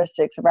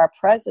characteristics of our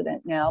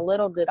president. Now,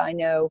 little did I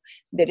know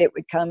that it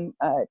would come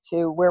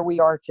to where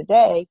we are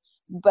today.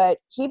 But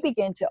he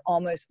began to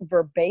almost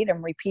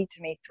verbatim repeat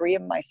to me 3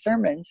 of my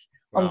sermons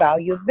on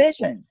value of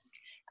vision.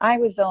 I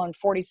was on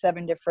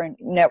 47 different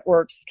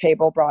networks,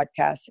 cable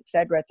broadcasts, et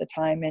cetera, at the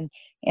time.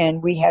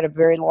 And we had a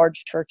very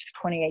large church,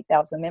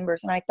 28,000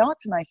 members. And I thought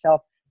to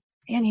myself,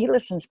 man, he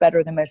listens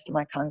better than most of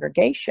my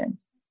congregation.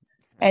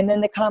 And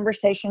then the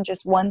conversation,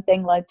 just one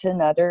thing led to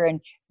another.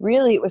 And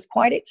really, it was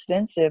quite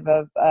extensive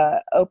of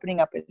opening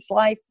up his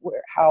life,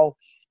 how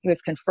he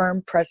was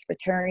confirmed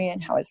Presbyterian,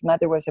 how his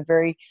mother was a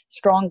very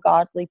strong,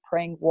 godly,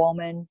 praying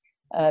woman.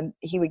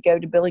 He would go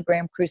to Billy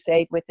Graham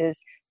Crusade with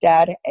his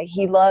dad.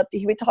 He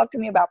would talk to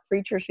me about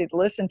preachers he'd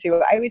listen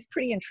to. I was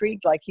pretty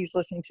intrigued, like he's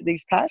listening to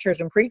these pastors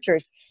and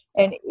preachers.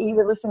 And he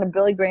would listen to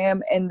Billy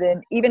Graham and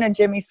then even a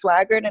Jimmy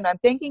Swaggart. And I'm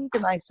thinking to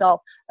myself,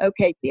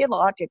 okay,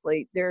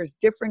 theologically, they're as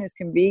different as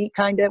can be,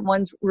 kind of.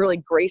 One's really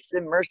grace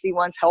and mercy,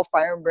 one's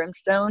hellfire and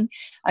brimstone.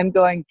 I'm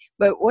going,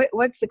 but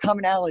what's the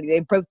commonality?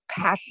 They're both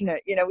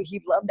passionate. You know,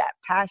 he loved that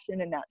passion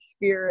and that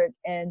spirit.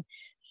 And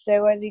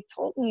so as he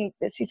told me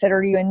this, he said,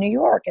 are you in New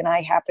York? And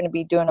I happened to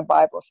be doing a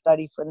Bible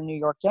study for the New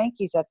York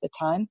Yankees at the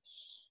time.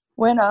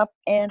 Went up,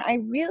 and I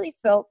really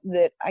felt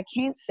that I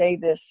can't say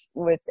this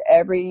with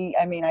I've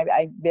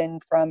been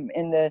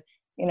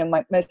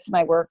most of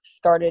my work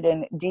started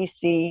in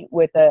DC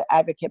with an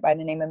advocate by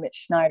the name of Mitch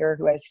Schneider,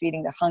 who was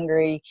feeding the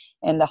hungry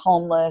and the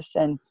homeless.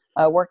 And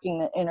working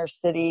the inner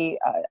city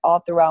all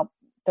throughout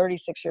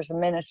 36 years of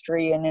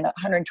ministry and in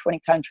 120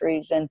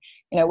 countries. And,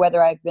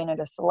 whether I've been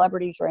at a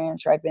celebrity's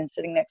ranch or I've been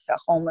sitting next to a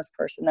homeless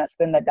person, that's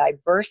been the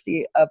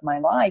diversity of my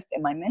life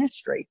and my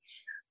ministry.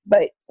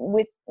 But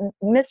with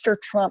Mr.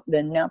 Trump,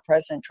 then now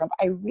President Trump,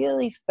 I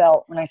really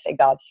felt, when I say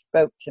God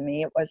spoke to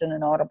me, it wasn't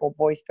an audible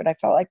voice, but I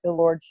felt like the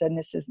Lord said,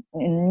 this is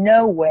in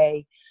no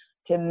way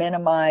to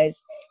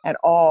minimize at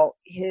all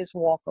his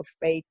walk of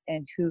faith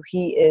and who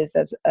he is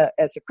as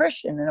a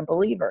Christian and a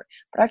believer.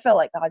 But I felt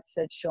like God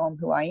said, show him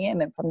who I am.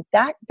 And from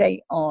that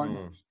day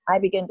on, I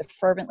began to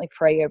fervently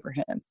pray over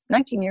him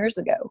 19 years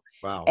ago.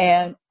 Wow.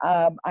 And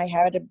I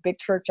had a big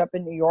church up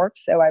in New York,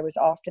 so I was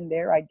often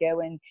there. I'd go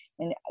and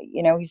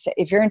he said,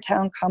 if you're in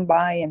town, come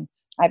by. And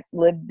I've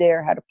lived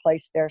there, had a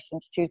place there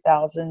since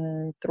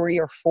 2003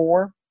 or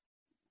 4.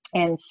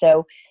 And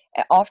so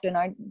often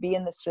I'd be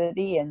in the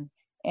city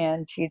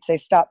and he'd say,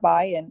 stop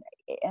by. And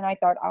I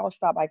thought, I'll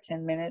stop by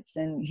 10 minutes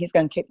and he's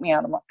going to kick me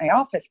out of my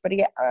office,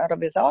 out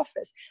of his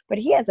office. But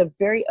he has a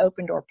very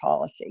open door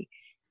policy.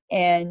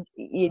 And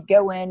you'd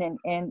go in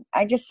and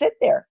I just sit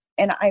there.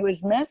 And I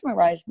was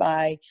mesmerized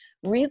by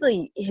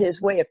really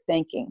his way of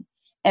thinking.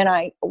 And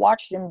I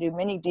watched him do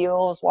many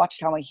deals,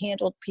 watched how he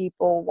handled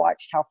people,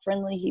 watched how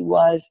friendly he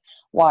was,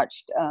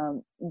 watched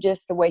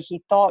just the way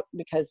he thought,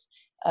 because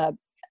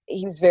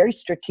he was very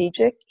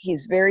strategic.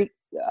 He's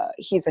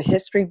a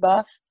history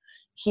buff.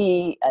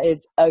 He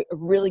is a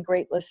really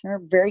great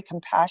listener, very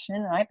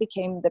compassionate. And I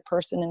became the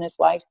person in his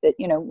life that,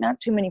 not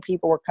too many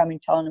people were coming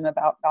telling him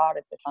about God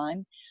at the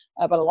time,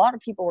 but a lot of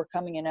people were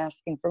coming and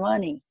asking for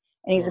money.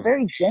 And he's a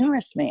very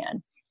generous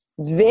man,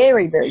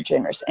 very, very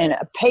generous, and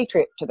a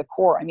patriot to the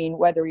core. I mean,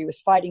 whether he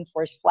was fighting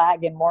for his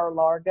flag in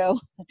Mar-a-Lago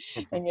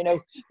and,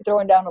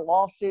 throwing down a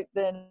lawsuit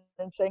then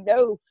and saying,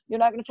 no, you're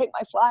not going to take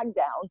my flag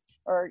down.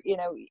 Or,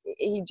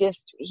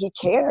 he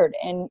cared.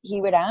 And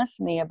he would ask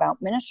me about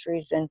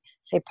ministries and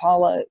say,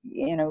 Paula,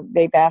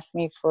 they've asked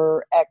me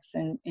for X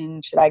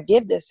and should I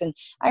give this? And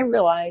I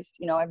realized,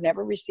 I've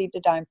never received a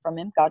dime from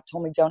him. God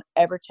told me, don't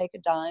ever take a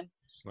dime.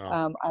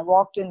 Wow. I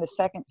walked in the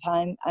second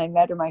time I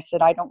met him. I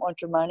said, I don't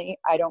want your money.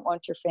 I don't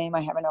want your fame.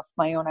 I have enough of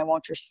my own. I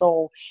want your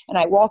soul. And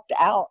I walked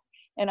out.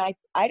 And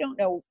I don't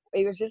know,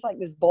 it was just like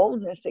this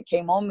boldness that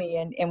came on me,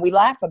 and we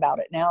laugh about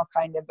it now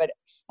kind of, but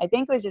I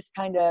think it was just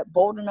kind of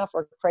bold enough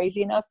or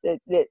crazy enough that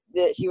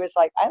he was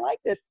like, I like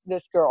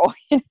this girl,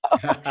 but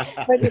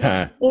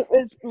it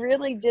was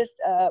really just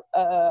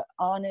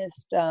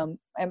honest, and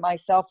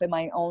myself in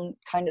my own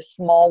kind of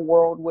small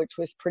world, which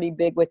was pretty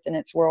big within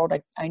its world.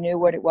 I knew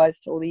what it was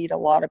to lead a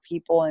lot of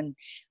people. And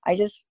I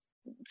just,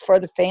 for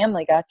the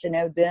family, got to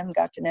know them,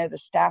 got to know the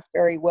staff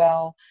very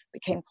well,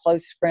 became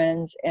close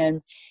friends.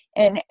 And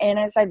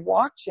as I'd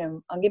watch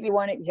him, I'll give you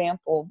one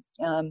example.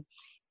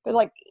 But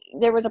like,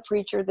 there was a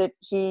preacher that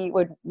he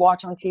would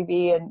watch on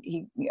TV, and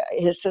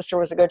his sister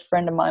was a good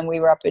friend of mine.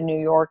 We were up in New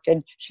York,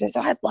 and she goes,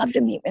 oh, I'd love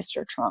to meet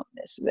Mr. Trump.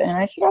 And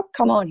I said, oh,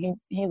 come on.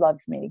 He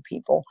loves meeting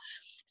people.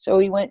 So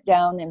we went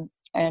down,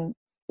 and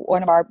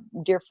one of our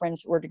dear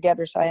friends were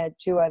together. So I had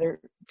 2 other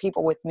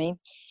people with me.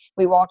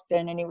 We walked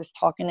in, and he was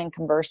talking and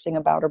conversing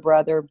about a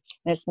brother and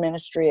his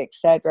ministry,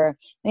 etc.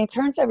 And he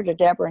turns over to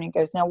Deborah and he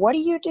goes, now, what do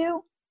you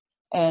do?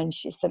 And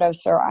she said, oh,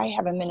 sir, I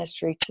have a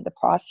ministry to the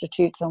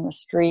prostitutes on the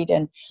street,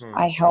 and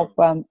I help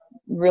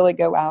really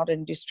go out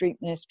and do street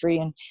ministry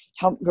and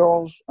help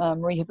girls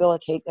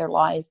rehabilitate their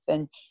life.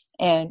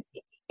 And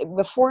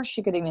before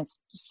she could even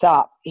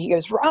stop, he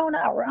goes,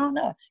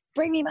 Rona,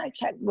 bring me my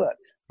checkbook.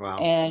 Wow.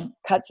 And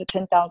cuts a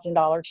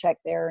 $10,000 check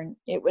there. And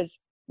it was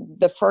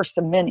the first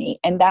of many.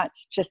 And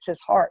that's just his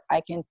heart.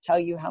 I can tell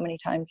you how many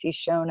times he's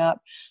shown up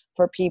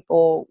for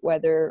people,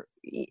 whether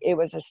it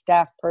was a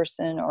staff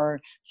person or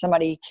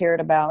somebody he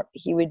cared about.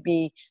 He would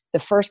be the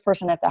first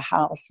person at the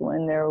house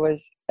when there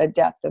was a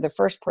death, or the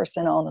first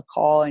person on the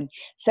call. And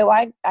so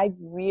I've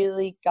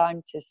really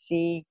gotten to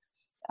see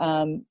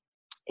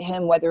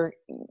him, whether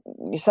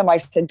somebody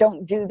said,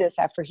 don't do this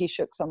after he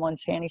shook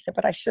someone's hand. He said,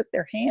 but I shook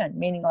their hand,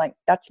 meaning like,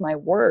 that's my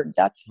word.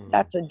 That's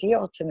a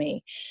deal to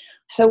me.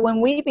 So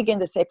when we begin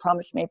to say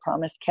promise made,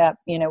 promise kept,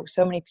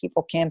 so many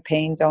people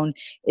campaigned on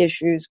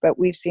issues, but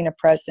we've seen a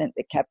president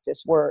that kept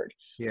his word.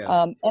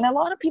 Yeah. And a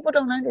lot of people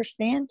don't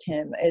understand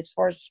him as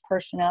far as his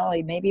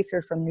personality. Maybe if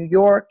you're from New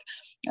York,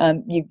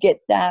 you get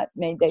that.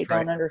 Maybe they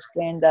don't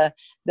understand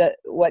the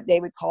what they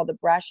would call the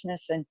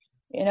brashness. And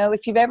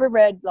if you've ever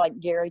read like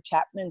Gary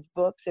Chapman's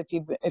books,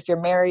 if you're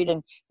married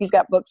and he's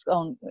got books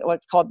on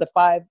what's called the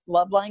 5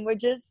 love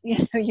languages,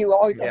 you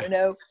always want to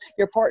know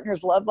your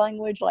partner's love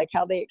language, like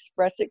how they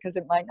express it, because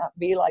it might not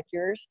be like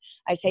yours.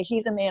 I say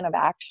he's a man of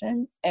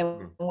action.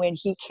 And when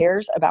he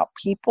cares about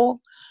people,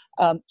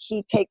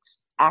 he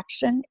takes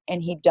action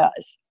and he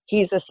does.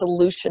 He's a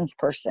solutions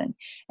person.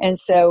 And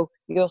so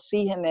you'll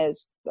see him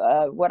as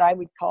what I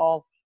would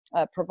call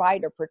a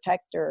provider,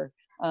 protector.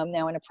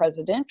 Now in a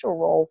presidential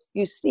role,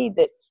 you see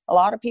that a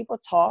lot of people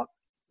talk,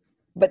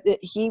 but that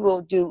he will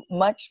do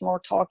much more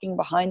talking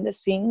behind the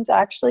scenes,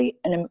 actually,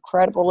 an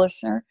incredible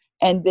listener,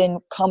 and then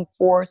come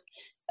forth.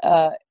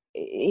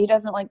 He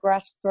doesn't like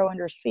grass to grow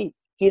under his feet.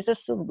 He's a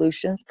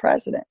solutions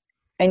president.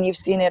 And you've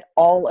seen it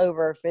all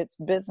over, if it's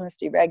business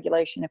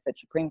deregulation, if it's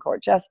Supreme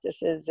Court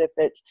justices, if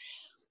it's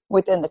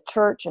within the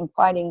church and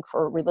fighting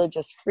for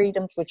religious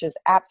freedoms, which is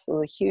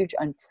absolutely huge,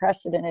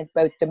 unprecedented,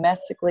 both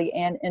domestically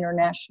and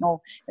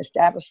international,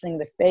 establishing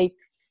the faith,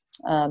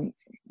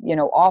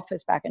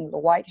 office back into the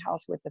White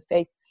House with the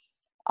Faith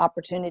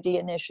Opportunity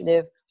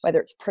Initiative, whether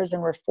it's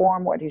prison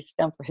reform, what he's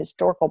done for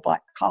historical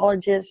Black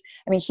colleges.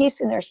 I mean, he's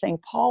in there saying,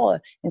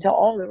 Paula, and to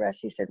all the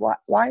rest, he said,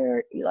 why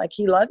are you, like,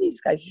 he loved these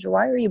guys. He said,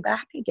 why are you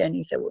back again?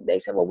 He said, they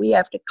said, well, we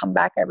have to come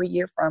back every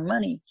year for our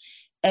money.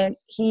 And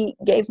he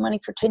gave money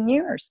for 10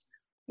 years,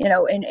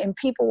 and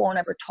people won't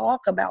ever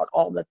talk about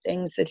all the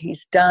things that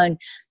he's done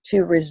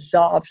to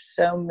resolve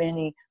so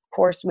many. Of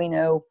course, we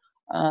know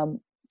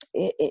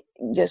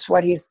just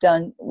what he's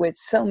done with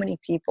so many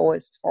people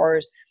as far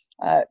as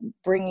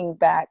bringing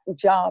back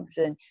jobs.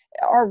 And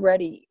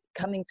already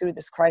coming through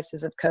this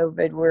crisis of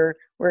COVID,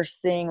 we're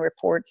seeing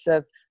reports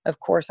of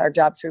course, our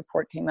jobs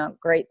report came out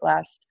great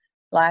last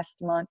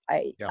month.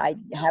 I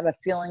have a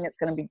feeling it's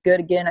going to be good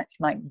again. It's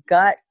my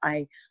gut.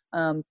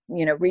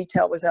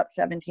 Retail was up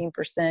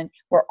 17%.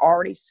 We're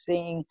already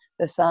seeing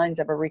the signs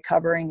of a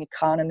recovering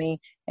economy.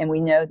 And we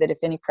know that if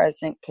any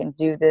president can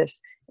do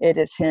this, it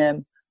is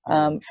him.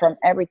 From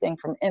everything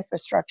from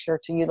infrastructure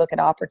to, you look at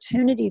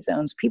opportunity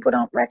zones. People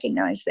don't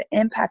recognize the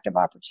impact of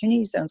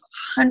opportunity zones.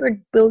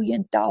 $100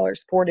 billion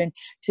poured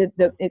into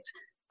it's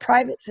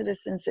private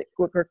citizens that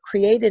were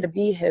created a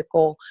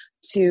vehicle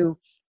to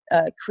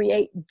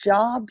create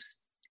jobs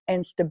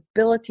and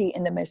stability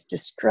in the most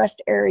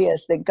distressed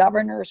areas. The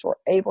governors were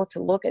able to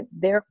look at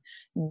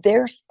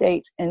their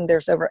states, and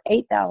there's over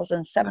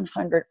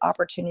 8,700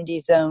 opportunity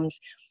zones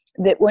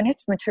that when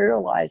it's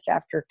materialized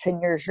after 10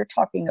 years, you're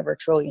talking over $1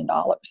 trillion.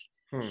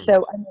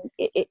 So I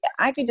mean,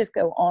 I could just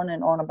go on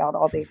and on about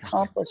all the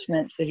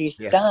accomplishments that he's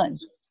done.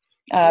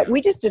 We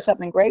just did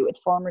something great with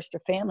Farmers to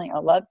Family. I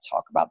love to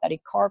talk about that.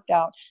 He carved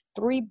out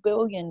 $3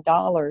 billion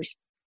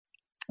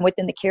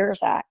within the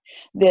CARES Act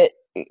that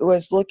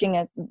was looking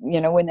at,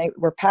 when they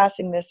were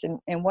passing this,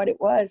 and what it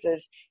was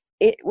is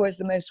it was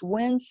the most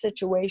win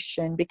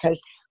situation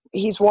because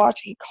he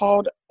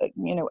called,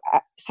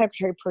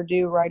 Secretary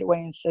Perdue right away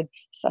and said,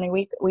 Sonny,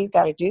 we've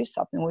got to do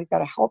something. We've got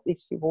to help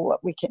these people,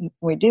 what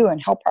we do,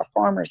 and help our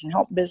farmers and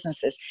help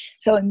businesses.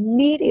 So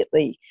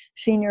immediately,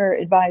 Senior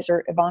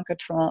Advisor Ivanka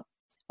Trump,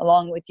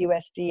 along with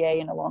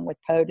USDA and along with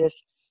POTUS,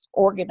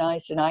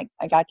 organized, and I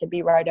got to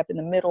be right up in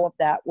the middle of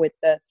that with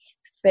the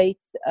faith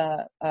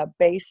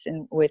base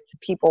and with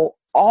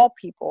all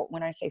people.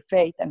 When I say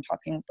faith, I'm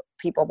talking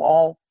people of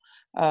all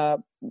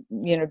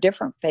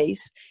different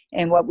faiths.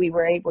 And what we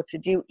were able to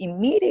do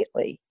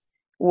immediately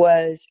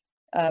was,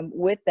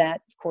 with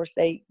that, of course,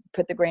 they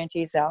put the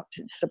grantees out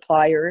to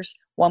suppliers.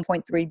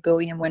 1.3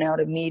 billion went out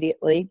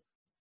immediately.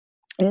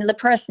 And the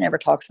press never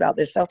talks about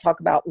this. They'll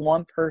talk about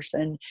one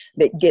person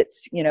that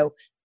gets,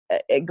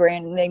 a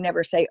grant, and they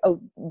never say,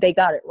 oh, they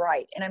got it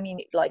right. And I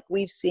mean, like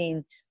we've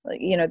seen,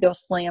 they'll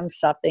slam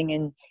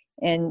something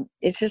and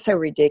it's just so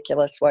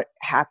ridiculous what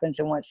happens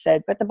and what's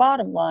said. But the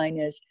bottom line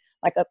is,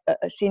 like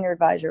a senior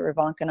advisor,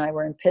 Ivanka, and I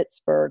were in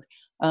Pittsburgh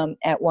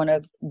at one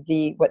of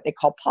what they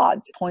call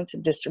pods, points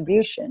of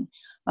distribution,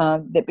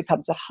 that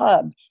becomes a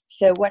hub.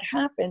 So what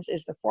happens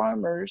is the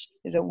farmers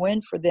is a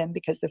win for them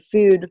because the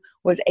food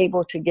was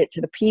able to get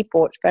to the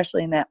people,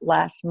 especially in that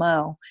last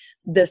mile.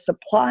 The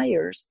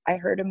suppliers, I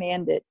heard a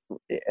man that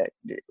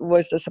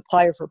was the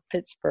supplier for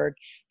Pittsburgh.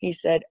 He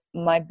said,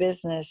 my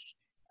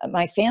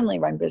family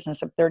run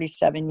business of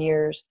 37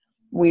 years.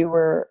 We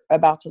were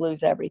about to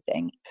lose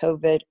everything.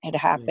 COVID had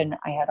happened.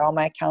 I had all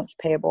my accounts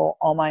payable,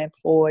 all my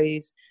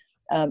employees,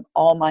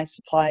 all my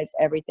supplies,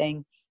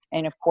 everything.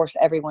 And of course,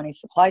 everyone he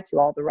supplied to,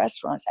 all the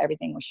restaurants,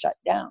 everything was shut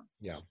down.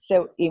 Yeah.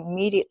 So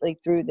immediately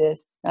through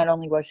this, not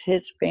only was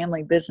his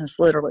family business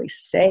literally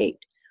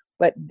saved,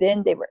 but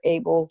then they were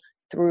able,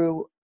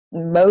 through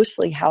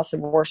mostly house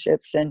of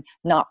worships and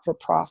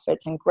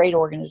not-for-profits and great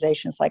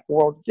organizations like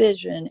World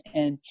Vision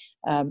and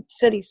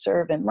City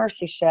Serve and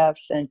Mercy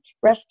Chefs and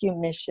Rescue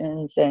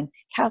Missions and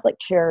Catholic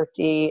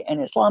Charity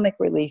and Islamic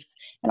Relief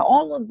and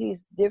all of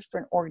these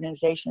different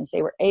organizations,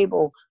 they were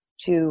able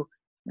to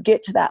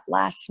get to that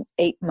last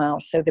 8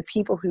 miles. So the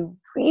people who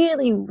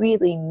really,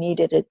 really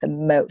needed it the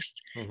most.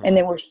 Mm-hmm. And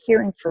then we're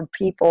hearing from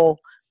people.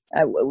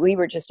 We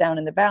were just down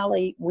in the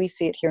Valley. We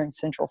see it here in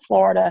Central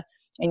Florida.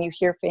 And you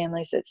hear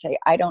families that say,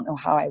 I don't know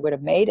how I would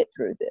have made it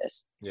through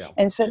this. Yeah.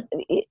 And so,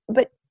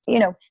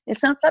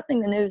 it's not something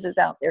the news is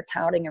out there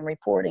touting and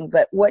reporting,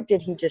 but what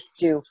did he just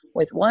do?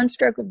 With one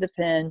stroke of the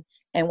pen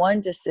and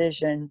one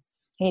decision,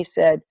 he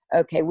said,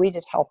 okay, we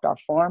just helped our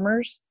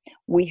farmers.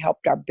 We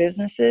helped our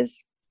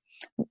businesses.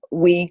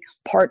 We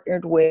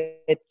partnered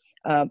with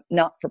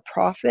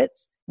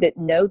not-for-profits that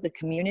know the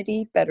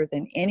community better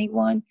than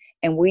anyone.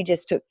 And we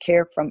just took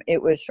care from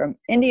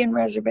Indian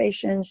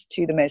reservations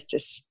to the most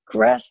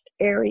distressed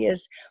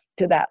areas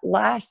to that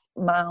last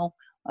mile.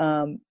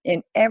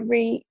 In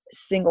every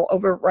single,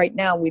 right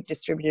now, we've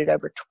distributed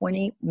over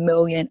 20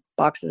 million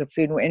boxes of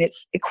food, and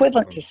it's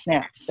equivalent to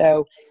SNAP.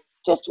 So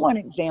just one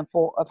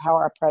example of how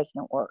our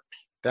president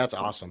works. That's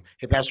awesome.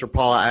 Hey, Pastor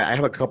Paul, I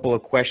have a couple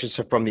of questions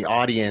from the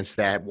audience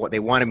that what they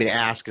wanted me to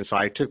ask, and so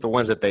I took the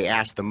ones that they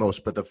asked the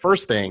most. But the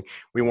first thing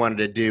we wanted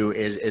to do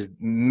is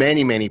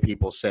many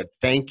people said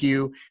thank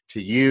you to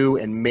you,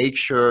 and make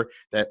sure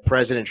that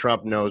President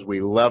Trump knows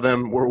we love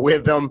him, we're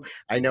with him.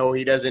 I know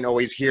he doesn't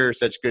always hear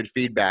such good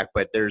feedback,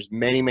 but there's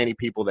many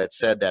people that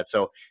said that.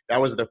 So that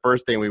was the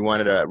first thing we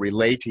wanted to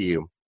relay to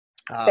you.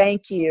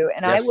 Thank you.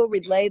 And yes. I will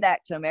relay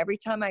that to him. Every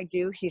time I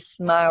do, he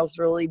smiles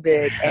really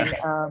big.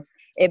 And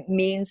it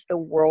means the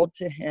world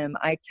to him.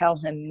 I tell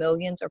him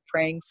millions are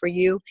praying for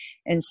you.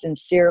 And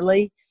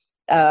sincerely,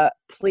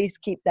 please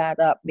keep that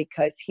up,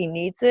 because he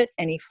needs it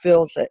and he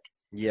feels it.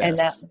 Yes. And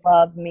that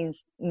love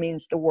means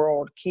the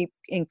world. Keep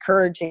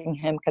encouraging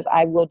him, because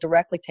I will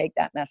directly take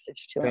that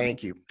message to him.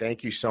 Thank you.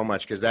 Thank you so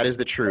much, because that is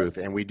the truth.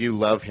 And we do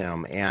love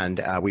him,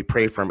 and we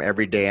pray for him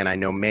every day. And I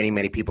know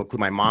many people,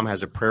 including my mom,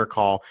 has a prayer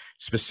call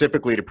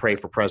specifically to pray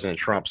for President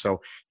Trump.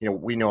 So,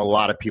 we know a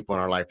lot of people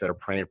in our life that are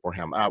praying for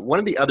him. One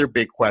of the other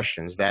big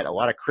questions that a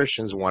lot of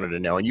Christians wanted to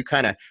know, and you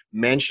kind of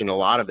mentioned a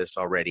lot of this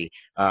already,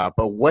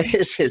 but what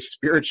is his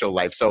spiritual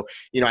life? So,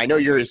 I know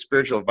you're his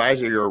spiritual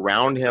advisor. You're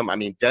around him. I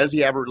mean, does he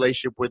have a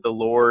relationship with the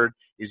Lord?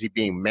 Is he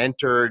being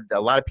mentored? A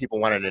lot of people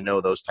wanted to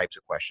know those types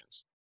of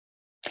questions.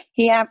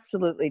 He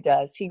absolutely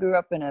does. He grew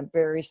up in a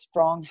very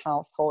strong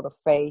household of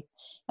faith.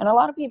 And a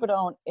lot of people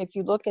don't, if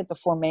you look at the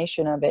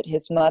formation of it,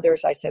 his mother,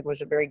 as I said,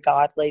 was a very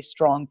godly,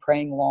 strong,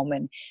 praying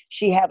woman.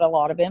 She had a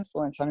lot of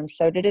influence on him.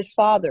 So did his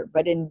father,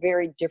 but in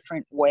very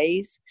different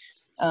ways.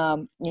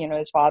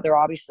 His father,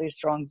 obviously a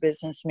strong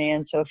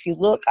businessman. So if you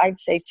look, I'd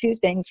say two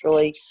things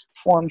really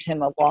formed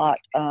him a lot.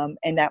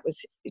 And that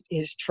was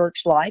his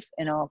church life.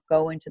 And I'll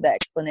go into the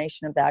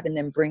explanation of that and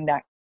then bring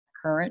that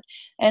current.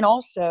 And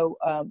also,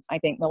 I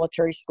think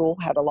military school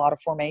had a lot of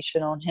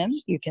formation on him.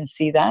 You can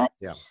see that.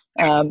 Yeah.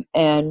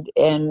 And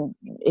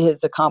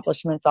his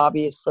accomplishments,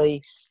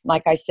 obviously,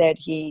 like I said,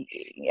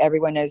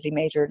 everyone knows he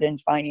majored in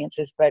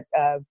finances, but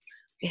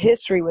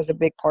history was a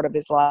big part of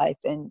his life,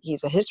 and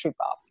he's a history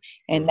buff,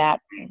 and that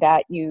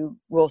you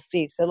will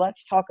see. So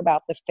let's talk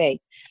about the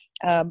faith.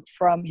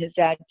 From his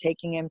dad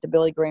taking him to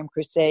Billy Graham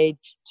Crusade,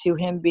 to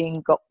him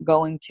being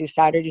going to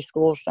Saturday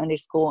school, Sunday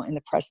school in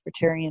the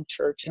Presbyterian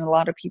Church. And a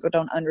lot of people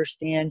don't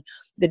understand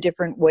the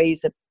different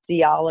ways of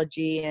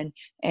theology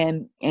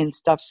and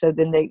stuff. So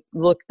then the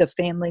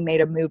family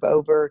made a move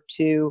over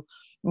to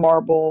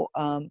Marble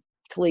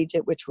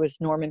Collegiate, which was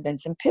Norman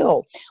Vincent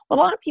Peale. Well,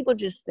 a lot of people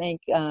just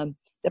think the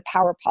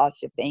power of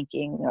positive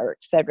thinking, or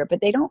et cetera, but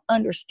they don't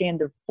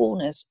understand the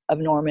fullness of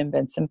Norman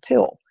Vincent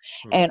Peale.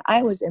 And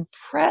I was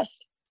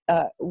impressed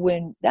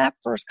when that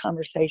first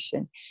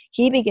conversation,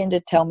 he began to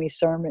tell me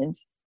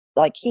sermons,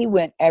 like he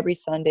went every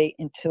Sunday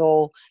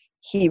until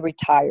he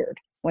retired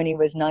when he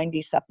was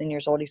 90-something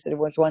years old. He said it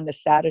was one of the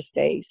saddest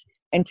days.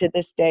 And to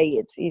this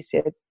day, he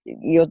said,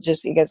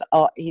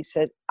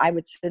 I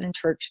would sit in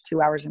church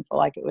 2 hours and feel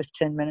like it was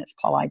 10 minutes,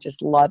 Paul. I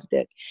just loved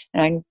it.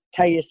 And I can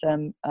tell you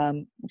some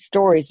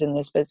stories in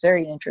this, but it's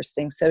very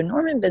interesting. So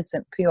Norman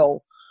Vincent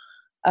Peale,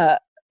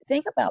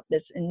 think about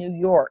this in New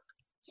York.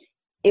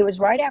 It was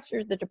right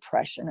after the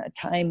Depression, a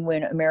time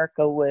when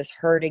America was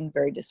hurting,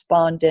 very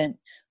despondent,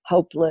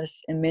 hopeless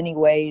in many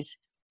ways,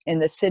 in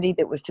the city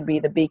that was to be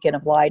the beacon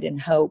of light and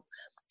hope.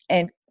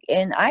 And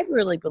I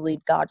really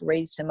believe God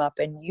raised him up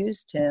and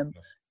used him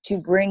to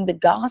bring the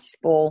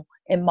gospel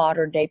in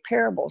modern day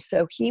parables.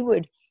 So he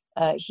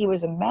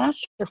was a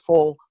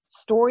masterful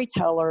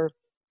storyteller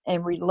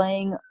and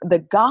relaying the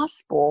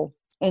gospel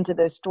into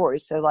those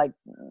stories. So like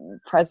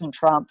President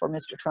Trump or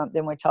Mr. Trump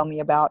then would tell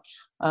me about,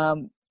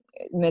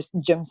 Miss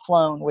Jim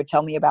Sloan would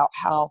tell me about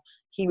how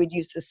he would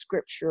use the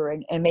scripture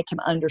and make him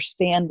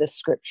understand the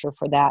scripture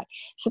for that.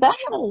 So that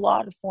had a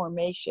lot of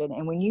formation.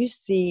 And when you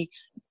see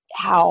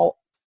how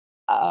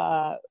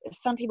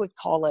some people would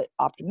call it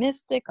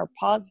optimistic or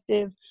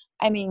positive.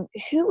 I mean,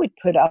 who would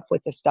put up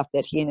with the stuff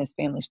that he and his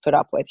family's put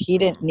up with? He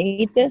didn't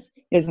need this.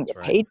 He doesn't get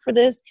paid for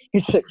this.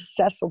 He's a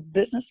successful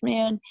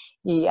businessman.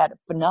 He had a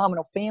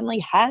phenomenal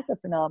family, has a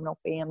phenomenal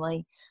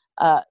family,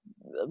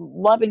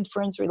 loving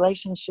friends,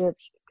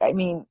 relationships. I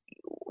mean,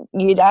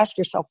 you'd ask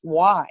yourself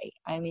why.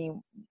 I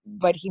mean,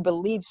 but he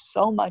believes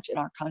so much in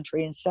our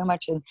country and so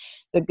much in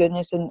the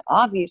goodness. And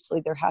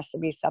obviously there has to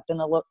be something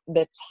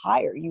that's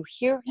higher. You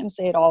hear him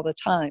say it all the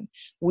time.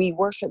 We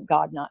worship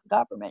God, not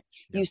government.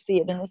 You see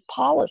it in his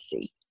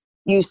policy.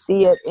 You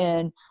see it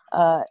in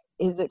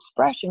his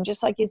expression,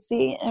 just like you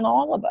see in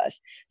all of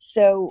us.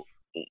 So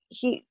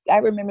I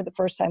remember the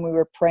first time we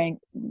were praying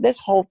this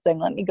whole thing.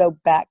 Let me go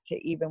back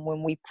to even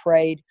when we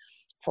prayed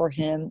for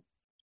him.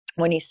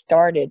 When he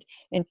started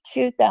in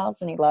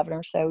 2011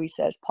 or so, he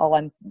says, Paul,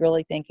 I'm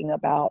really thinking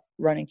about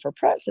running for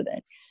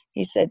president.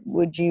 He said,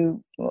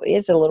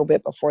 it's a little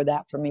bit before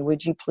that for me.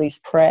 Would you please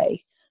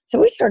pray?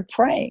 So we started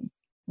praying.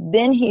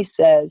 Then he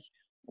says,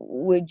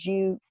 would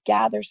you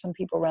gather some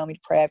people around me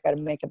to pray? I've got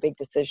to make a big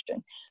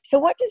decision. So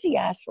what does he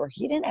ask for?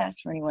 He didn't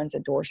ask for anyone's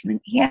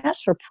endorsement. He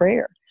asked for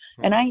prayer.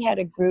 And I had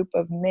a group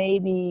of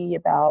maybe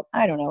about,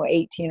 I don't know,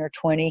 18 or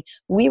 20.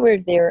 We were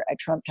there at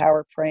Trump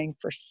Tower praying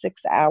for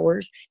 6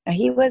 hours. Now,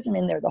 he wasn't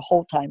in there the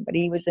whole time, but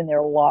he was in there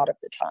a lot of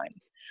the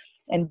time.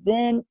 And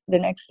then the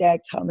next day I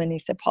come and he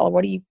said, Paula,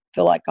 what do you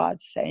feel like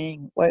God's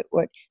saying? What?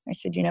 I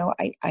said,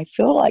 I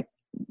feel like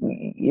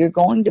you're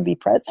going to be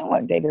president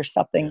one day. There's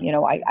something,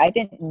 I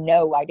didn't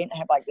know. I didn't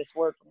have like this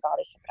word from God.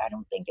 I said, but I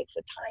don't think it's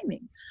the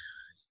timing.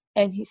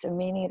 And he said,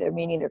 me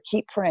neither.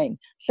 Keep praying.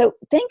 So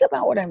think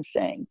about what I'm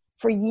saying.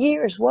 For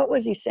years, what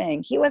was he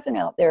saying? He wasn't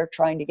out there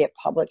trying to get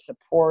public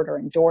support or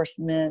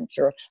endorsements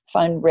or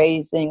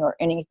fundraising or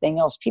anything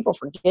else. People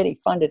forget he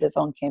funded his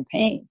own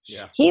campaign.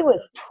 Yeah. He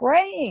was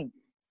praying.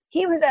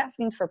 He was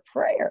asking for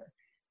prayer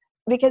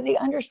because he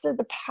understood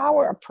the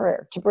power of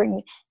prayer to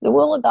bring the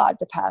will of God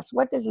to pass.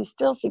 What does he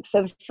still seek?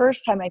 So the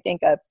first time I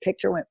think a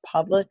picture went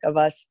public of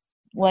us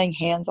laying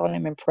hands on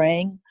him and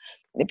praying,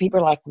 the people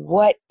are like,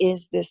 what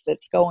is this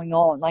that's going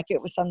on? Like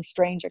it was some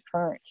strange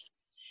occurrence.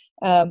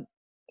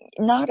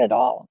 Not at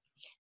all.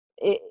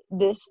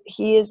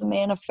 He is a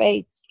man of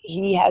faith.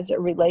 He has a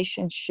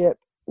relationship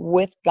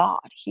with God.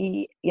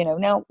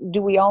 Now,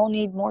 do we all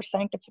need more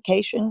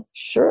sanctification?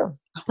 Sure.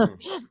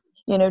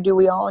 Do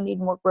we all need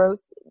more growth?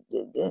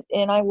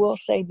 And I will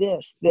say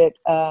this, that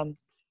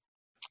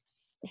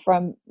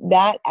from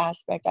that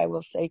aspect, I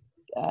will say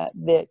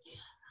that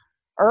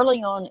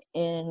early on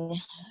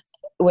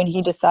when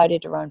he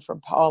decided to run for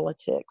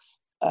politics,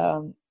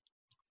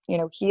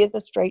 he is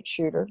a straight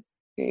shooter.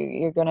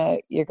 You're gonna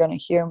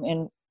hear him.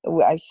 And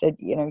I said,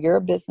 you're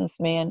a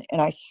businessman,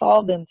 and I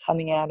saw them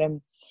coming at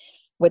him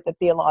with a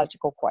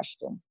theological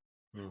question.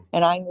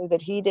 And I knew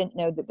that he didn't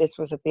know that this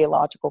was a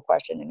theological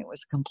question, and it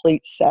was a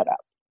complete setup.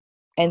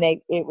 And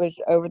it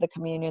was over the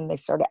communion. They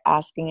started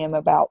asking him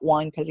about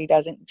wine because he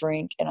doesn't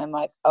drink. And I'm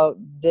like, oh,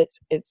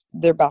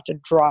 they're about to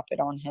drop it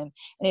on him.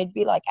 And it'd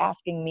be like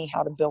asking me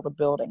how to build a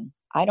building.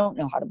 I don't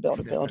know how to build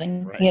a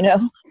building, right.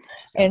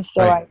 And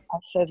so right. I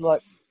said,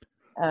 look,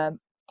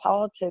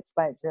 politics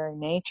by its very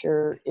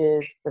nature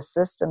the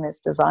system is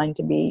designed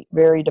to be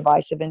very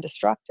divisive and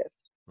destructive.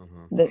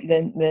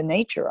 The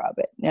nature of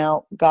it.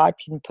 Now, God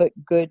can put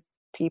good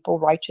people,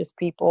 righteous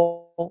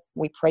people.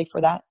 We pray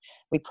for that.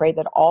 We pray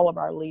that all of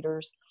our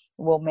leaders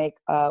will make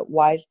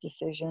wise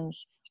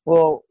decisions,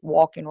 will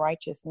walk in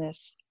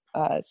righteousness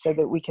so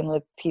that we can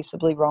live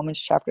peaceably, Romans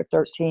chapter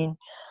 13.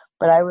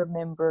 But I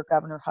remember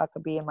Governor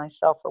Huckabee and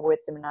myself were with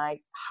him, and I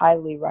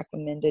highly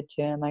recommended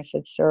to him. I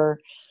said, sir,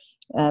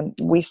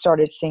 we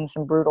started seeing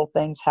some brutal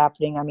things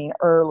happening. I mean,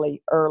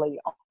 early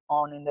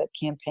on in the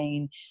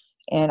campaign.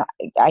 And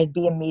I'd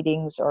be in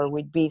meetings or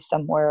we'd be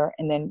somewhere,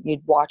 and then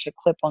you'd watch a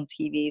clip on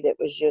TV that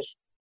was just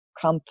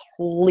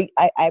complete.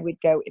 I would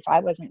go, if I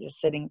wasn't just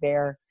sitting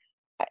there,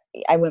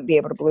 I wouldn't be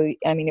able to believe.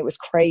 I mean, it was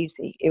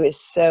crazy. It was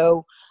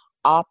so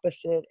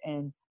opposite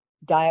and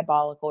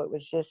diabolical. It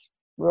was just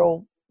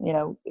real,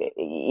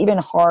 even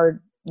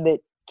hard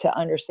to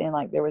understand,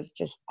 like there was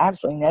just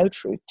absolutely no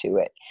truth to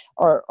it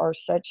or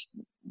such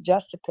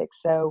just to pick.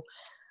 So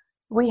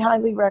we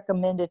highly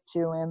recommended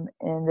to him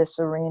in this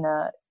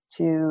arena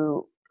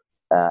to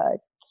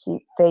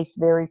keep faith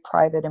very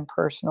private and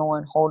personal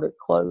and hold it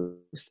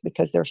close,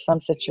 because there's some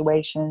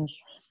situations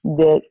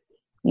that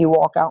you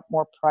walk out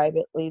more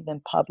privately than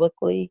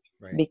publicly,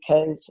 right.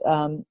 Because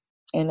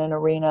in an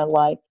arena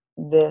like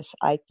this,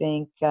 I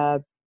think,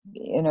 darned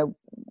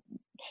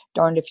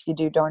if you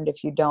do, darned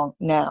if you don't.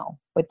 Now,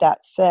 with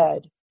that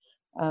said,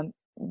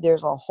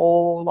 there's a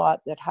whole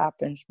lot that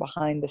happens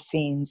behind the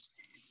scenes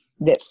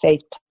that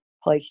faith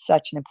plays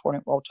such an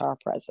important role to our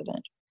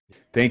president.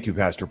 Thank you,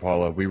 Pastor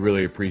Paula. We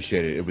really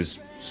appreciate it. It was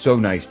so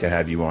nice to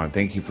have you on.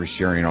 Thank you for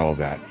sharing all of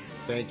that.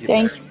 Thank you.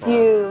 Thank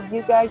you.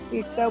 You guys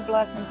be so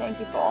blessed, and thank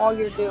you for all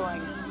you're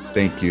doing.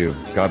 Thank you.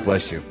 God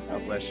bless you.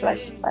 God bless you.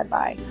 Bless you.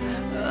 Bye-bye.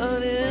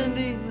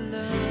 Unending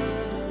love,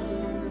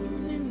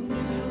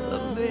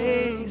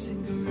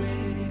 amazing grace.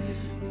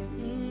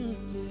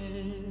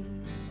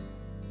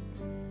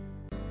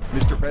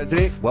 Mr.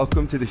 President,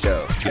 welcome to the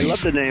show. I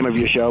love the name of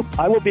your show.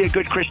 I will be a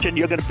good Christian.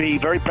 You're going to be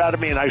very proud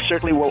of me, and I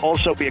certainly will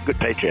also be a good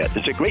patriot.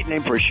 It's a great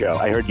name for a show.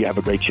 I heard you have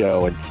a great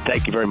show, and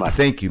thank you very much.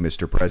 Thank you,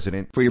 Mr.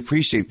 President. We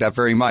appreciate that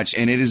very much,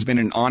 and it has been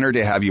an honor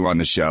to have you on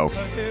the show.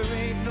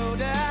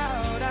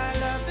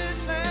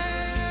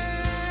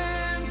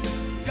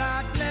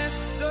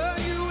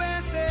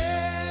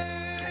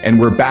 And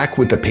we're back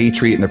with the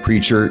Patriot and the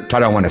Preacher.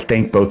 Todd, I want to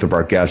thank both of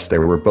our guests. They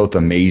were both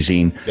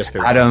amazing. Yes,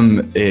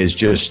 Adam is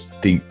just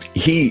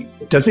he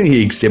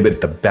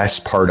exhibit the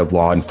best part of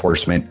law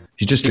enforcement.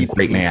 He's just a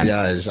great man. He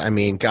does. I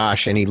mean,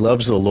 gosh, and he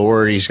loves the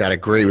Lord. He's got a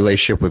great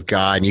relationship with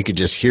God, and you could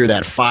just hear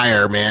that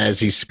fire, man, as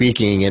he's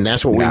speaking. And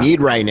that's what we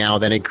need right now,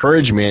 that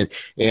encouragement.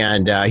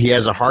 And he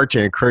has a heart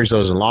to encourage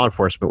those in law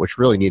enforcement, which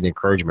really need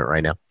encouragement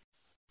right now.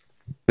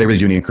 They really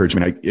do need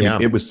encouragement.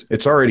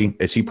 It's already,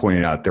 as he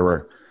pointed out, there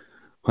were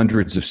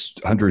hundreds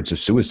of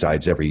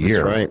suicides every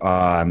year. That's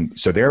right.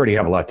 So they already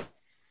have a lot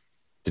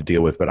to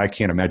deal with, but I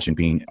can't imagine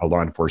being a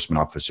law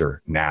enforcement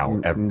officer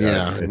now.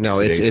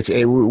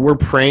 We're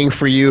praying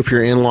for you if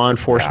you're in law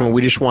enforcement. Yeah.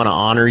 We just want to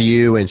honor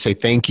you and say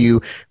thank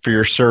you for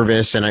your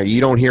service. And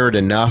you don't hear it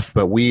enough,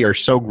 but we are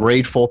so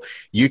grateful.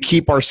 You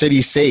keep our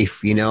city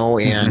safe,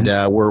 and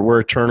we're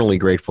eternally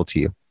grateful to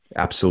you.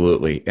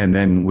 Absolutely. And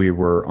then we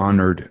were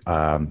honored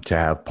to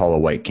have Paula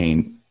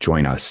White-Cain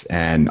join us.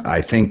 And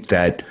I think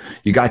that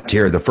you got to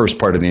hear the first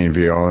part of the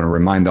interview. I want to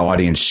remind the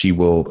audience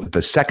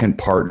the second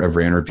part of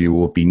her interview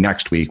will be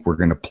next week. We're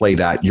going to play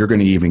that. You're going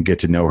to even get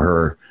to know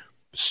her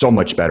so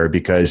much better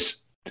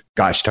because,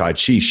 gosh, Todd,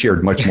 she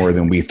shared much more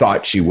than we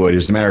thought she would.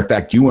 As a matter of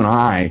fact, you and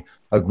I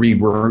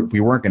agreed we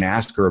weren't going to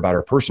ask her about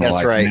her personal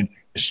life. That's right.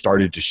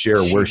 Started to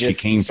share where she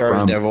came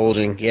from.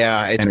 Divulging.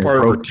 Yeah. It's part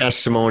of her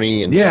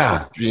testimony. And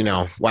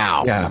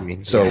wow. Yeah.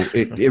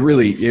 It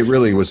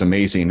really was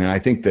amazing. And I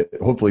think that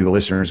hopefully the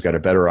listeners got a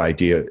better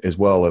idea as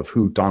well of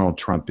who Donald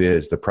Trump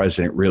is, the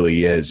president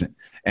really is,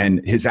 and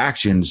his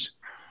actions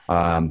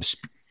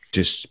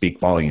just speak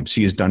volumes.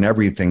 He has done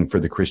everything for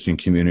the Christian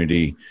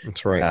community.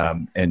 That's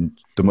right. And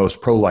the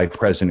most pro-life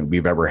president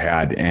we've ever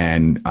had.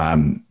 And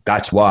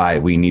that's why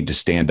we need to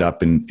stand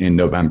up in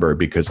November,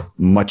 because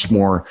much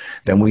more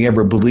than we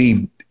ever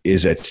believed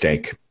is at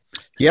stake.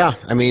 Yeah.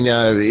 I mean,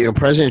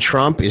 President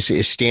Trump is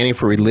standing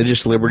for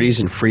religious liberties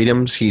and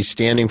freedoms. He's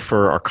standing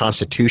for our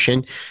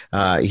Constitution.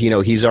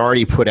 He's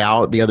already put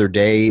out the other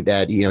day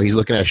that, he's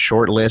looking at a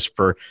short list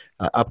for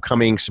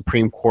upcoming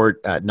Supreme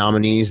Court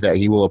nominees that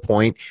he will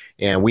appoint.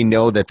 And we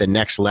know that the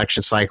next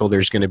election cycle,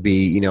 there's going to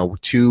be,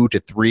 2 to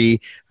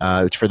 3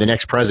 for the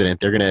next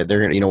president. They're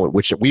going to,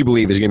 which we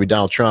believe is going to be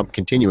Donald Trump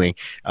continuing,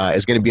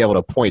 is going to be able to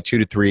appoint 2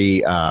 to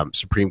 3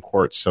 Supreme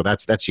Courts. So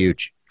that's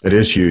huge. It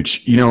is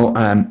huge.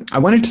 I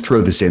wanted to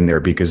throw this in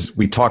there because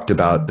we talked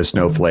about the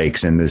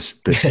snowflakes and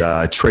this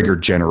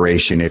triggered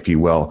generation, if you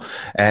will.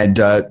 And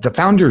the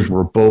founders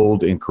were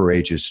bold and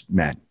courageous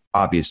men.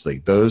 Obviously,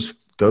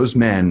 those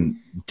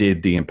men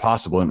did the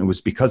impossible, and it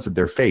was because of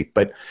their faith.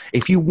 But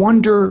if you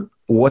wonder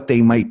what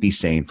they might be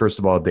saying, first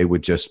of all, they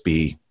would just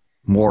be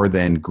more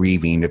than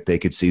grieving if they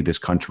could see this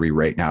country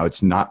right now.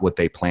 It's not what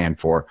they planned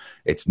for.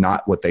 It's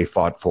not what they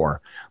fought for.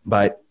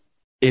 But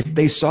if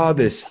they saw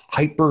this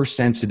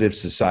hypersensitive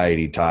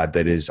society, Todd,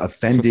 that is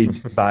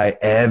offended by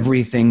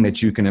everything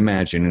that you can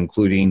imagine,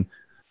 including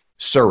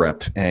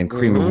syrup and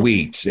cream of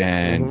wheat,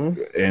 and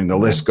the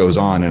list goes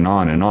on and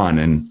on and on.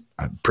 And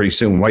pretty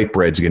soon white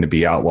bread's going to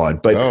be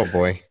outlawed. But oh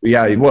boy,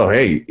 yeah. Well,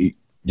 hey,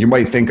 you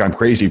might think I'm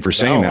crazy for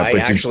saying that,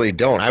 but I actually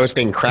don't. I was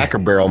thinking Cracker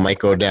Barrel might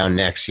go down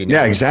next.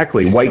 Yeah,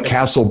 exactly. White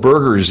Castle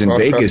Burgers in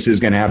Vegas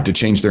is going to have to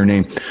change their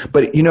name.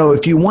 But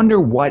if you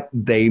wonder what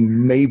they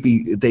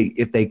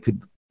if they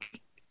could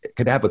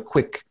have a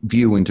quick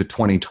view into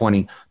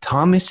 2020,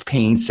 Thomas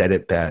Paine said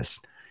it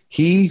best.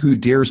 He who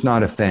dares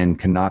not offend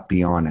cannot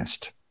be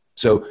honest.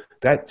 So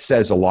that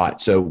says a lot.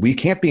 So we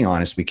can't be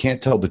honest. We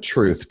can't tell the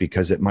truth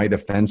because it might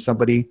offend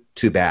somebody.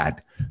 Too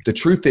bad. The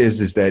truth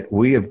is that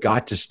we have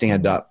got to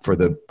stand up for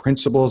the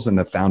principles and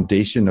the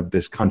foundation of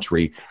this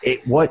country.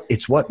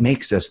 It's what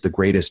makes us the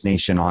greatest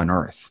nation on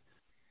earth.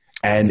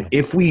 And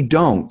if we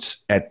don't,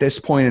 at this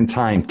point in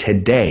time,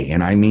 today,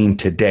 and I mean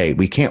today,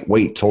 we can't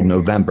wait till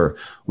November.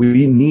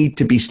 We need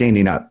to be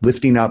standing up,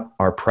 lifting up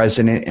our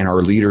president and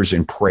our leaders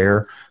in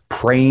prayer,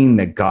 praying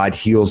that God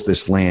heals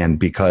this land,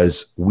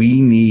 because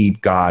we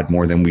need God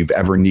more than we've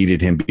ever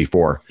needed him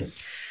before.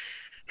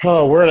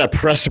 Oh, we're at a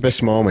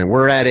precipice moment.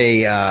 We're at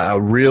a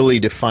really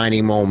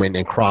defining moment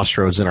and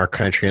crossroads in our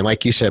country. And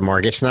like you said,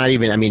 Mark, it's not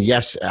even,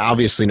 yes,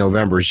 obviously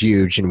November is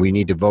huge and we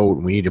need to vote.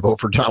 We need to vote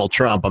for Donald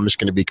Trump. I'm just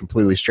going to be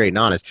completely straight and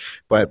honest.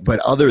 But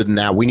other than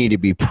that, we need to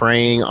be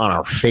praying on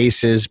our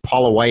faces.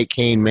 Paula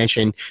White-Cain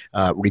mentioned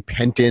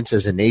repentance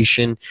as a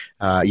nation,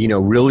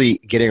 really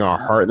getting our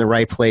heart in the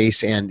right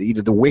place. And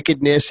the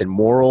wickedness and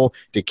moral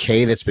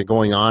decay that's been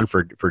going on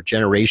for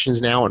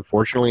generations now,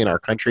 unfortunately, in our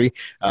country,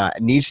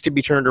 needs to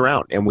be turned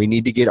around. And we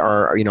need to get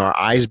our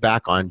eyes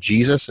back on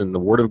Jesus and the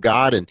Word of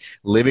God and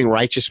living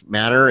righteous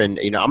manner. And,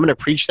 I'm going to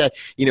preach that,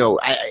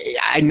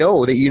 I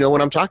know that you know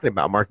what I'm talking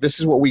about, Mark. This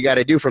is what we got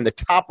to do from the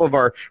top of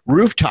our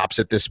rooftops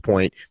at this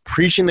point,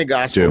 preaching the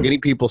gospel, getting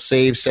people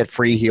saved, set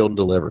free, healed, and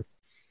delivered.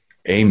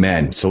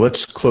 Amen. So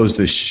let's close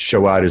this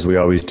show out as we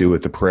always do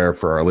with the prayer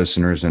for our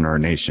listeners and our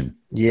nation.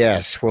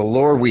 Yes. Well,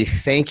 Lord, we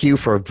thank you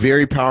for a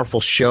very powerful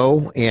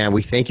show, and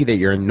we thank you that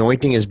your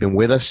anointing has been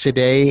with us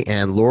today.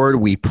 And Lord,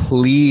 we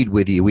plead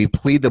with you. We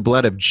plead the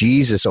blood of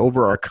Jesus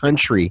over our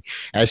country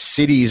as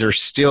cities are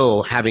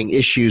still having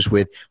issues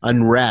with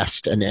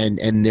unrest.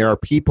 And there are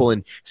people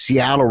in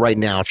Seattle right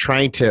now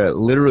trying to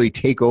literally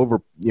take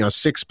over,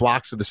 6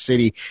 blocks of the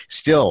city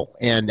still.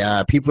 And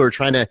people are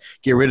trying to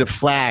get rid of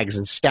flags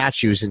and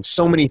statues and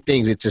so many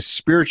things. It's a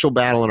spiritual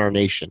battle in our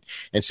nation.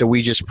 And so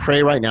we just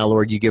pray right now,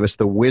 Lord, you give us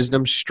the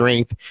wisdom,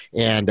 strength,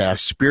 and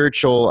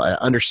spiritual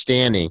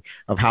understanding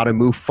of how to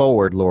move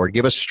forward, Lord.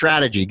 Give us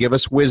strategy, give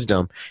us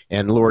wisdom,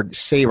 and Lord,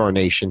 save our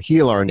nation,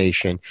 heal our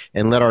nation,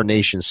 and let our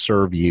nation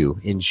serve you.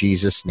 In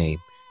Jesus'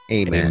 name,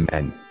 amen.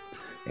 Amen.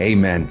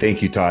 Amen.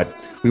 Thank you, Todd.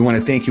 We want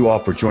to thank you all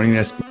for joining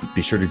us.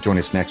 Be sure to join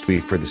us next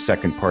week for the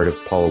second part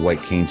of Paula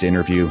White-Cain's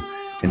interview.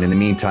 And in the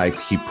meantime,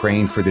 keep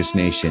praying for this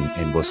nation,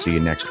 and we'll see you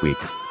next week.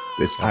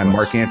 I'm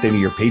Mark Anthony,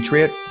 your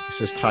patriot.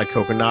 This is Todd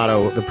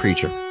Coconato, the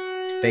preacher.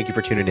 Thank you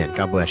for tuning in.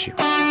 God bless you.